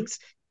colleagues.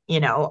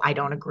 I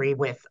don't agree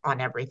with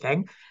on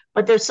everything,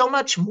 but there's so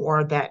much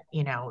more that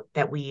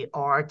we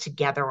are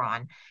together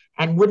on.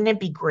 And wouldn't it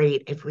be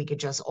great if we could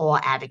just all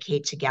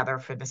advocate together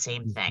for the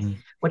same thing,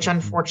 which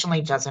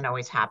unfortunately doesn't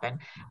always happen.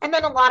 And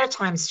then a lot of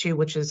times too,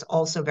 which is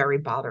also very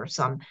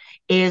bothersome,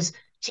 is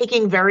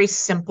taking very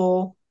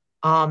simple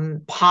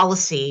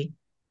policy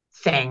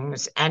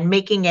things and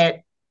making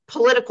it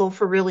political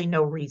for really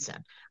no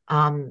reason,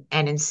 and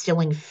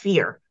instilling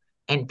fear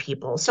in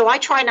people. So I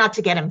try not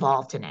to get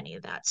involved in any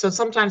of that. So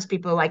sometimes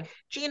people are like,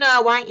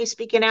 Gina, why aren't you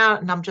speaking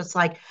out? And I'm just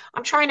like,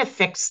 I'm trying to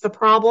fix the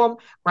problem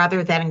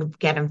rather than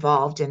get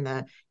involved in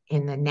the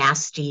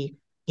nasty,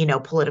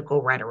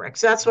 political rhetoric.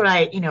 So that's what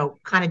I,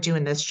 kind of do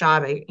in this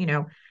job. I,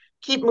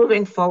 keep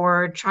moving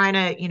forward, trying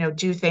to,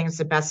 do things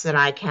the best that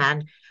I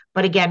can.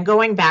 But again,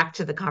 going back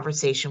to the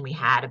conversation we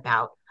had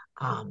about,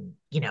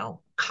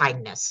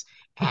 kindness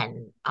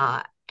and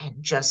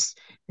just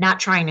not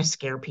trying to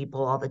scare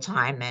people all the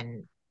time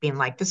and being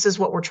like, this is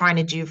what we're trying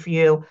to do for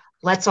you.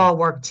 Let's all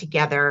work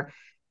together,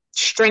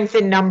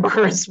 strengthen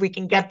numbers. We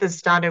can get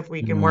this done if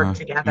we can work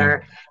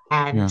together.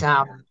 And,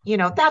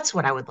 that's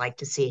what I would like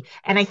to see.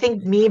 And I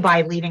think me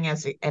by leading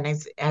as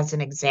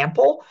an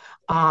example,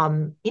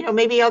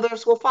 maybe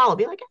others will follow.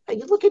 Be like, hey,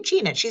 you look at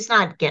Gina. She's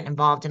not getting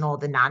involved in all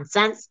the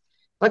nonsense.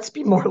 Let's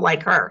be more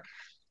like her.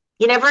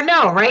 You never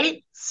know,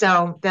 right?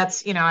 So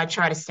that's, I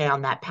try to stay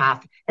on that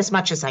path as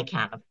much as I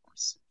can, of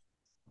course.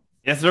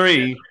 Yes,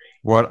 sir.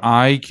 What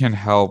I can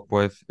help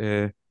with,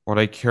 what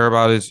I care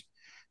about is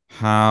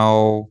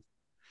how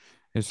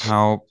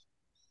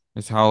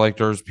like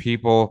there's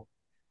people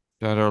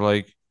that are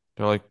like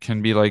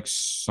can be like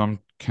some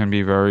can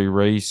be very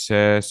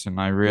racist, and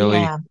I really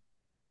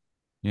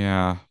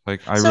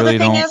like I so really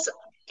the thing don't is,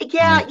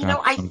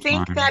 I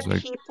think that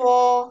like,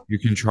 people you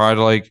can try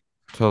to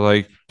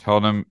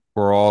tell them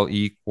we're all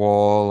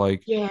equal,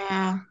 like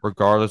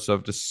regardless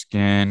of the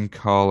skin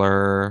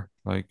color,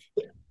 like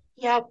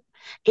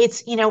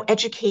it's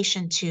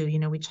education too.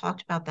 We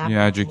talked about that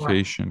before.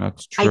 Education,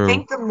 that's true. I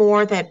think the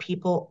more that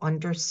people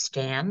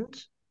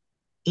understand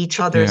each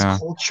other's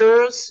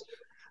cultures,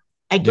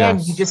 again,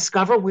 you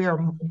discover we are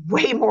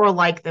way more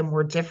alike than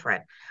we're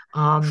different.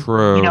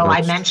 True.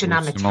 I mentioned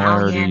I'm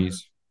Italian.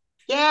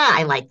 Yeah,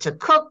 I like to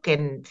cook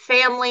and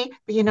family,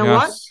 but you know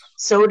what?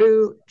 So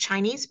do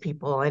Chinese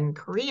people and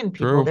Korean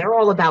people. True. They're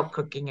all about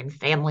cooking and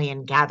family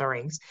and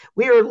gatherings.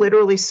 We are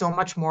literally so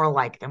much more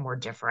alike than we're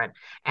different.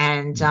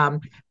 And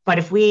but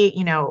if we,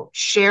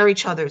 share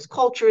each other's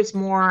cultures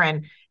more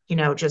and,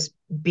 just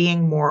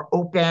being more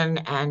open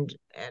and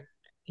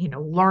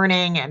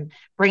learning and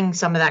bringing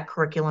some of that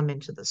curriculum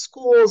into the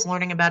schools,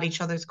 learning about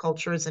each other's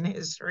cultures and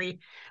history,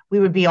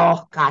 we'd be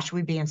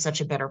in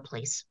such a better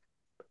place.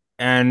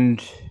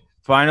 And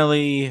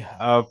finally,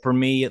 for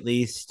me at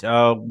least,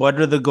 what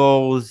are the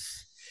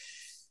goals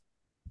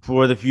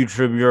for the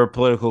future of your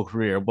political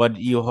career? What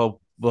do you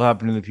hope will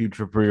happen in the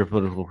future for your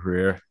political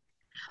career?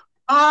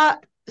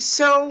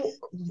 So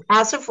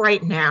as of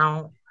right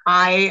now,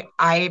 I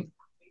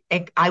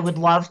would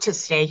love to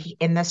stay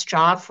in this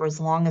job for as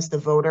long as the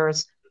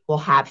voters will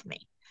have me.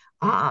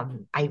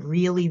 I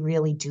really,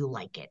 really do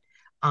like it.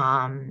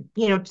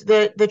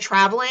 The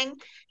traveling,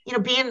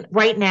 being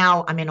right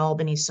now, I'm in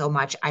Albany so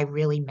much. I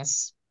really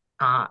miss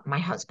my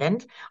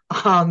husband.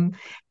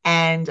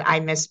 And I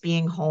miss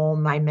being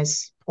home. I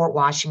miss Port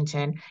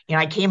Washington.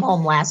 I came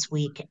home last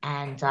week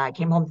and I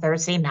came home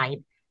Thursday night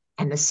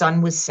and the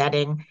sun was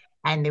setting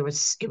and it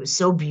was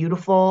so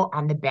beautiful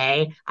on the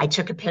bay. I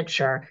took a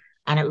picture,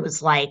 and it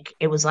was like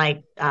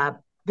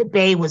the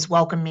bay was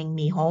welcoming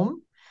me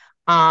home.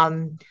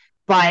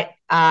 But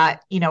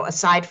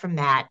aside from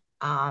that,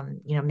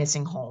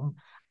 missing home,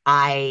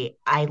 I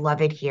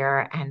love it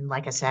here. And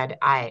like I said,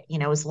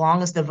 as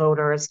long as the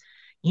voters,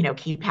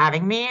 keep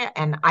having me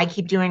and I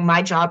keep doing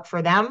my job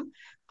for them,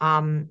 I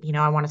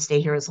want to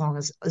stay here as long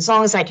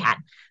as I can.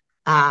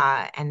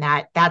 And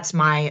that's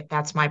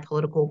my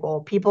political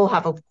goal. People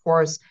have, of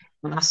course,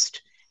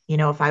 asked,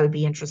 if I would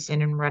be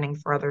interested in running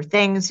for other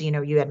things.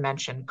 You had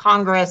mentioned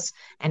Congress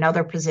and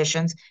other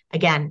positions.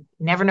 Again,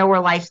 never know where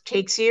life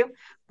takes you.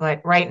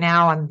 But right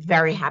now, I'm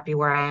very happy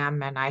where I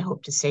am, and I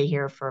hope to stay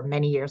here for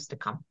many years to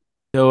come.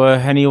 So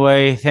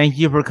anyway, thank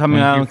you for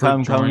coming Thank you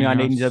on. for Coming on,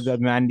 joining us.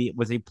 Mandy. It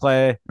was a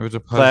pleasure. It was a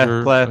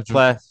pleasure.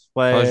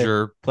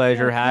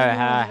 Pleasure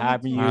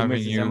having you, Having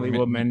Mrs. you,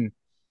 Assemblywoman.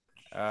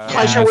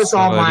 Pleasure was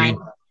all mine.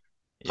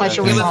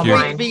 Pleasure was all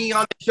mine. Being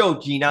on the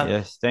show, Gina.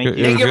 Yes, thank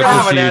you. Thank you for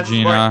having us,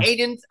 Gina. for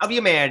Agents of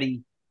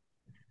Humanity.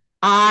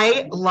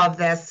 I love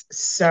this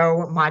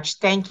so much.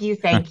 Thank you,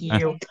 thank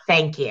you,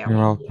 thank you. You're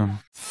welcome.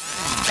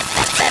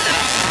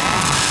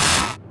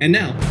 And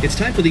now, it's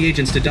time for the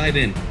agents to dive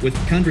in with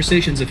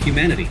Conversations of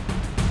Humanity.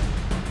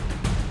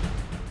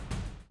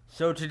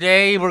 So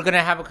today we're going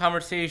to have a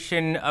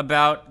conversation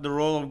about the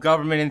role of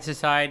government in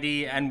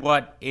society and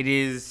what it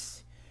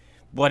is,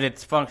 what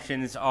its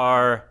functions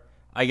are,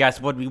 I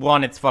guess what we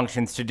want its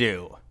functions to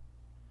do.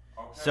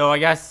 Okay. So I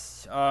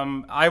guess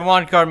I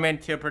want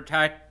government to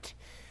protect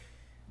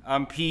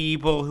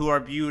people who are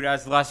viewed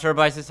as lesser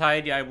by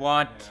society. I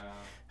want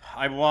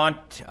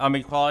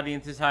equality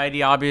in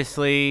society,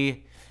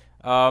 obviously.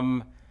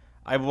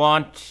 I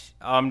want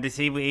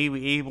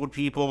disabled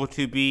people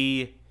to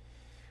be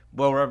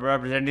well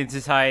represented in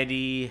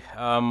society.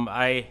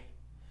 I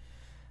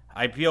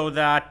feel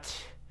that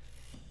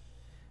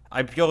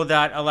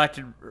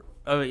elected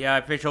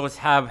officials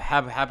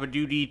have a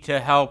duty to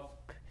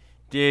help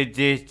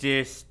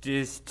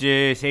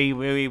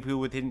disabled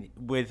people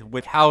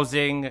with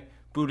housing,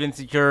 food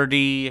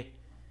insecurity,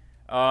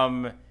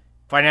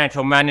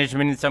 financial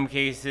management in some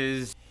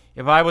cases.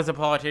 If I was a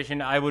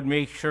politician, I would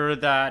make sure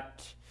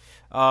that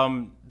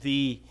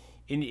the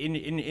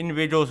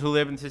individuals who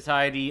live in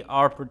society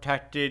are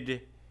protected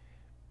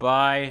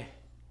by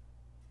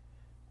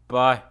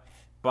the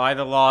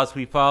laws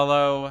we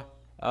follow,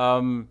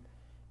 to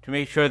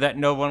make sure that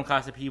no one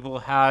class of people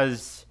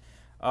has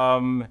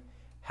a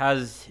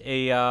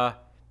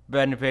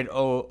benefit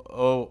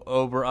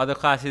over other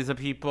classes of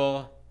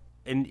people.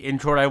 In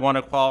short, I want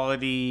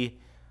equality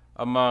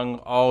among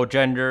all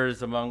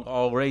genders, among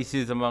all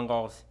races, among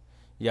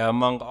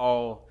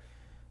all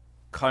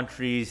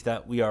countries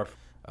that we are.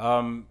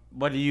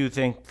 What do you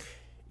think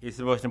is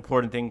the most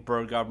important thing for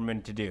a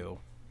government to do?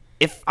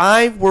 If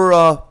I were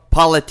a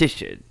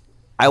politician,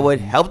 I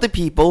would help the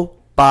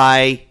people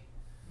by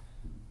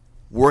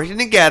working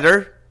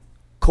together,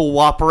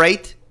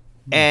 cooperate,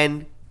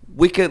 and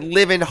we could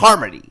live in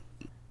harmony.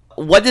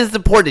 What is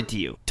important to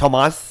you,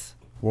 Tomas?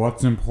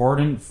 What's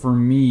important for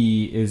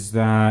me is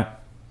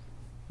that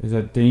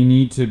they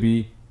need to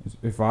be.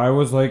 If I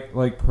was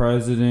like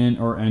president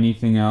or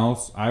anything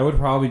else, I would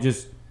probably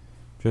just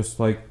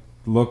like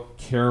look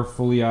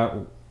carefully at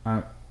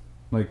and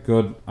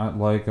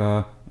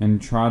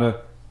try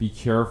to be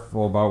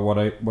careful about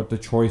what the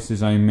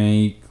choices I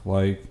make.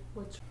 Like,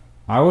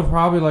 I would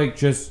probably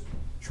just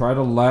try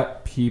to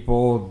let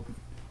people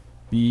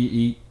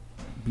be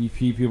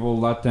people,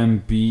 let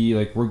them be,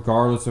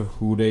 regardless of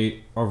who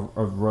they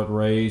of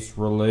race,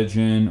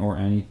 religion, or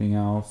anything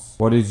else.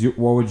 What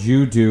would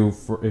you do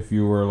if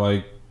you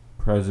were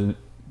president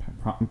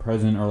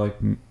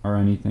or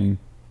anything?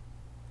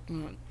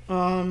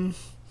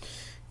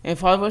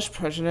 If I was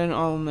president,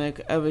 I'll make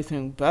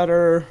everything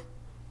better,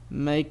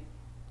 make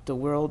the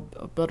world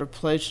a better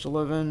place to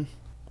live in,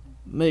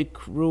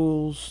 make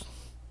rules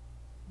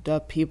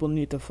that people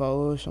need to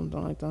follow or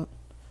something like that.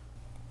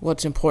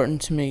 What's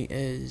important to me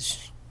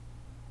is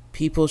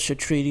people should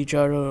treat each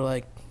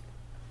other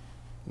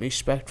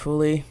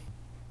respectfully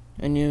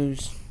and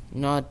use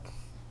no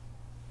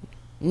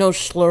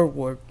slur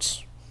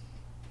words.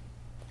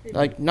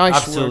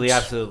 Nice words.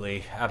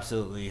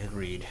 Absolutely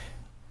agreed.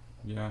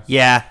 Yes.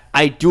 Yeah,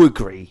 I do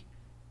agree.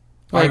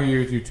 I agree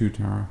with you too,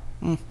 Tara.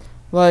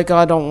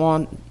 I don't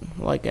want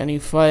any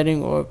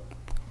fighting or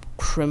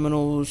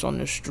criminals on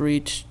the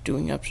streets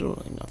doing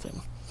absolutely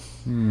nothing.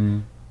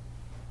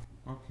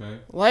 Okay.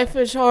 Life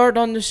is hard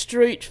on the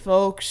street,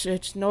 folks.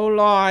 It's no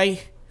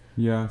lie.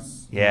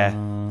 Yes.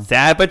 Yeah.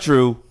 Sad but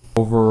true.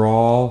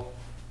 Overall,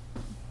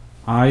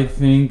 I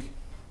think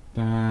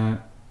that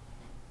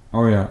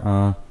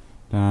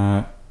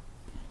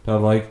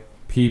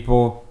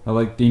people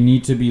they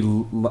need to be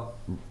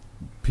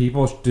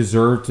people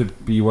deserve to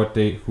be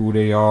who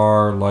they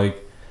are,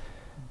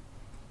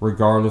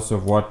 regardless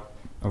of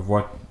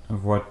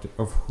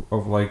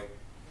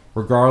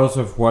regardless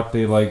of what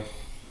they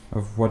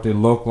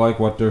look like,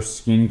 what their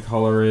skin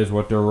color is,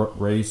 what their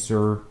race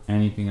or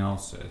anything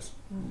else is.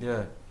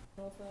 Yeah.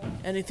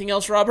 Anything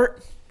else,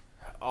 Robert?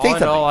 All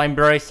in all, I'm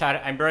very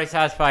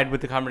satisfied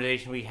with the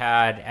conversation we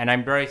had, and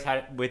I'm very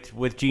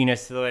with Gina,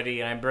 Sillitti,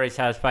 and I'm very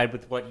satisfied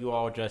with what you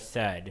all just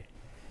said.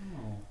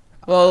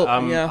 Well,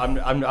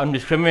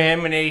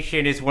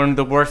 discrimination is one of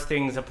the worst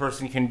things a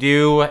person can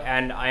do,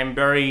 and I am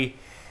very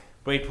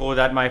grateful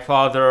that my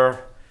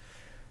father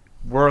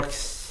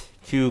works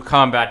to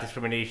combat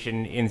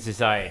discrimination in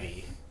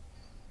society.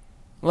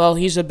 Well,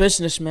 he's a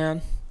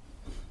businessman.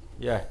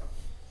 Yeah.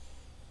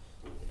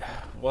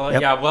 Well,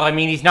 yeah. Well, I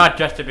mean, he's not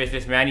just a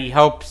businessman. He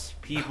helps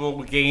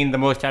people gain the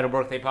most out of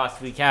work they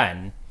possibly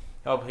can.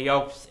 He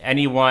helps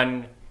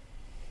anyone.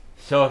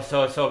 So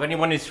if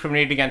anyone is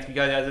discriminated against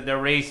because of their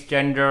race,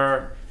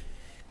 gender,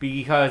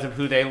 because of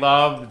who they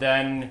love,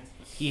 then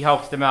he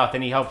helps them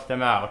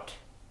out.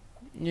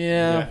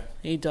 Yeah,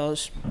 he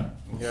does.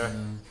 Yeah.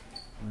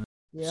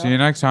 See you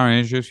next time.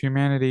 It's just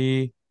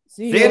humanity.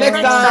 See you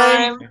next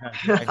time.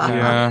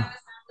 Yeah.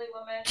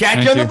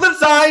 Catch you on the flip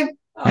side.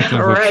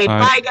 All right.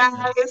 Bye,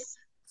 guys.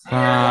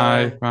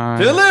 Bye.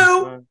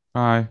 Toodaloo.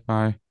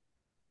 Bye.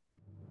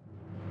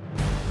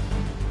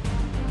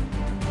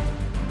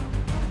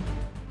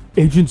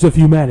 Agents of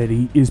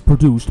Humanity is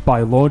produced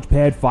by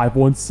Launchpad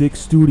 516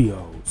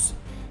 Studios.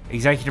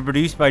 Executive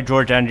produced by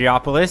George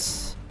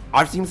Andriopoulos.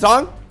 Our theme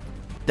song,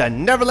 The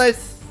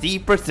Nevertheless Sea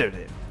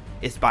Pursuited,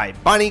 is by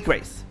Bonnie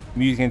Grace.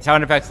 Music and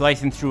sound effects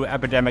licensed through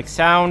Epidemic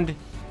Sound.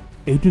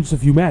 Agents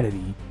of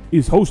Humanity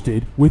is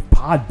hosted with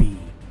Podbean.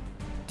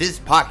 This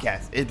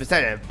podcast is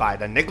presented by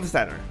the Nicholas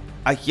Center,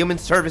 a human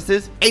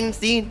services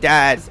agency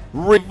that's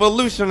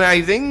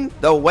revolutionizing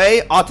the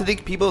way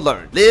autistic people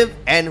learn, live,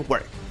 and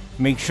work.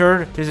 Make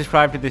sure to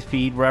subscribe to this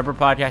feed wherever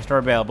podcasts are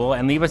available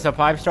and leave us a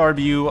 5-star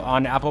review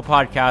on Apple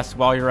Podcasts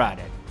while you're at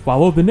it.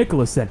 Follow the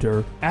Nicholas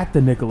Center at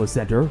the Nicholas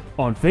Center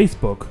on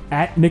Facebook,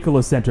 at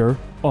Nicholas Center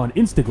on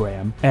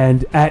Instagram,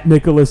 and at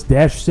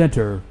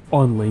Nicholas-Center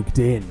on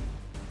LinkedIn.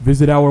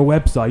 Visit our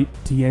website,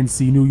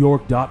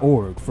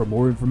 tncnewyork.org, for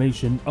more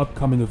information,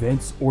 upcoming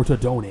events, or to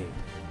donate.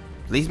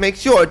 Please make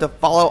sure to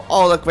follow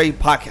all the great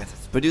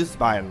podcasts produced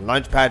by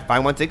Launchpad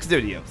 516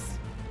 Studios.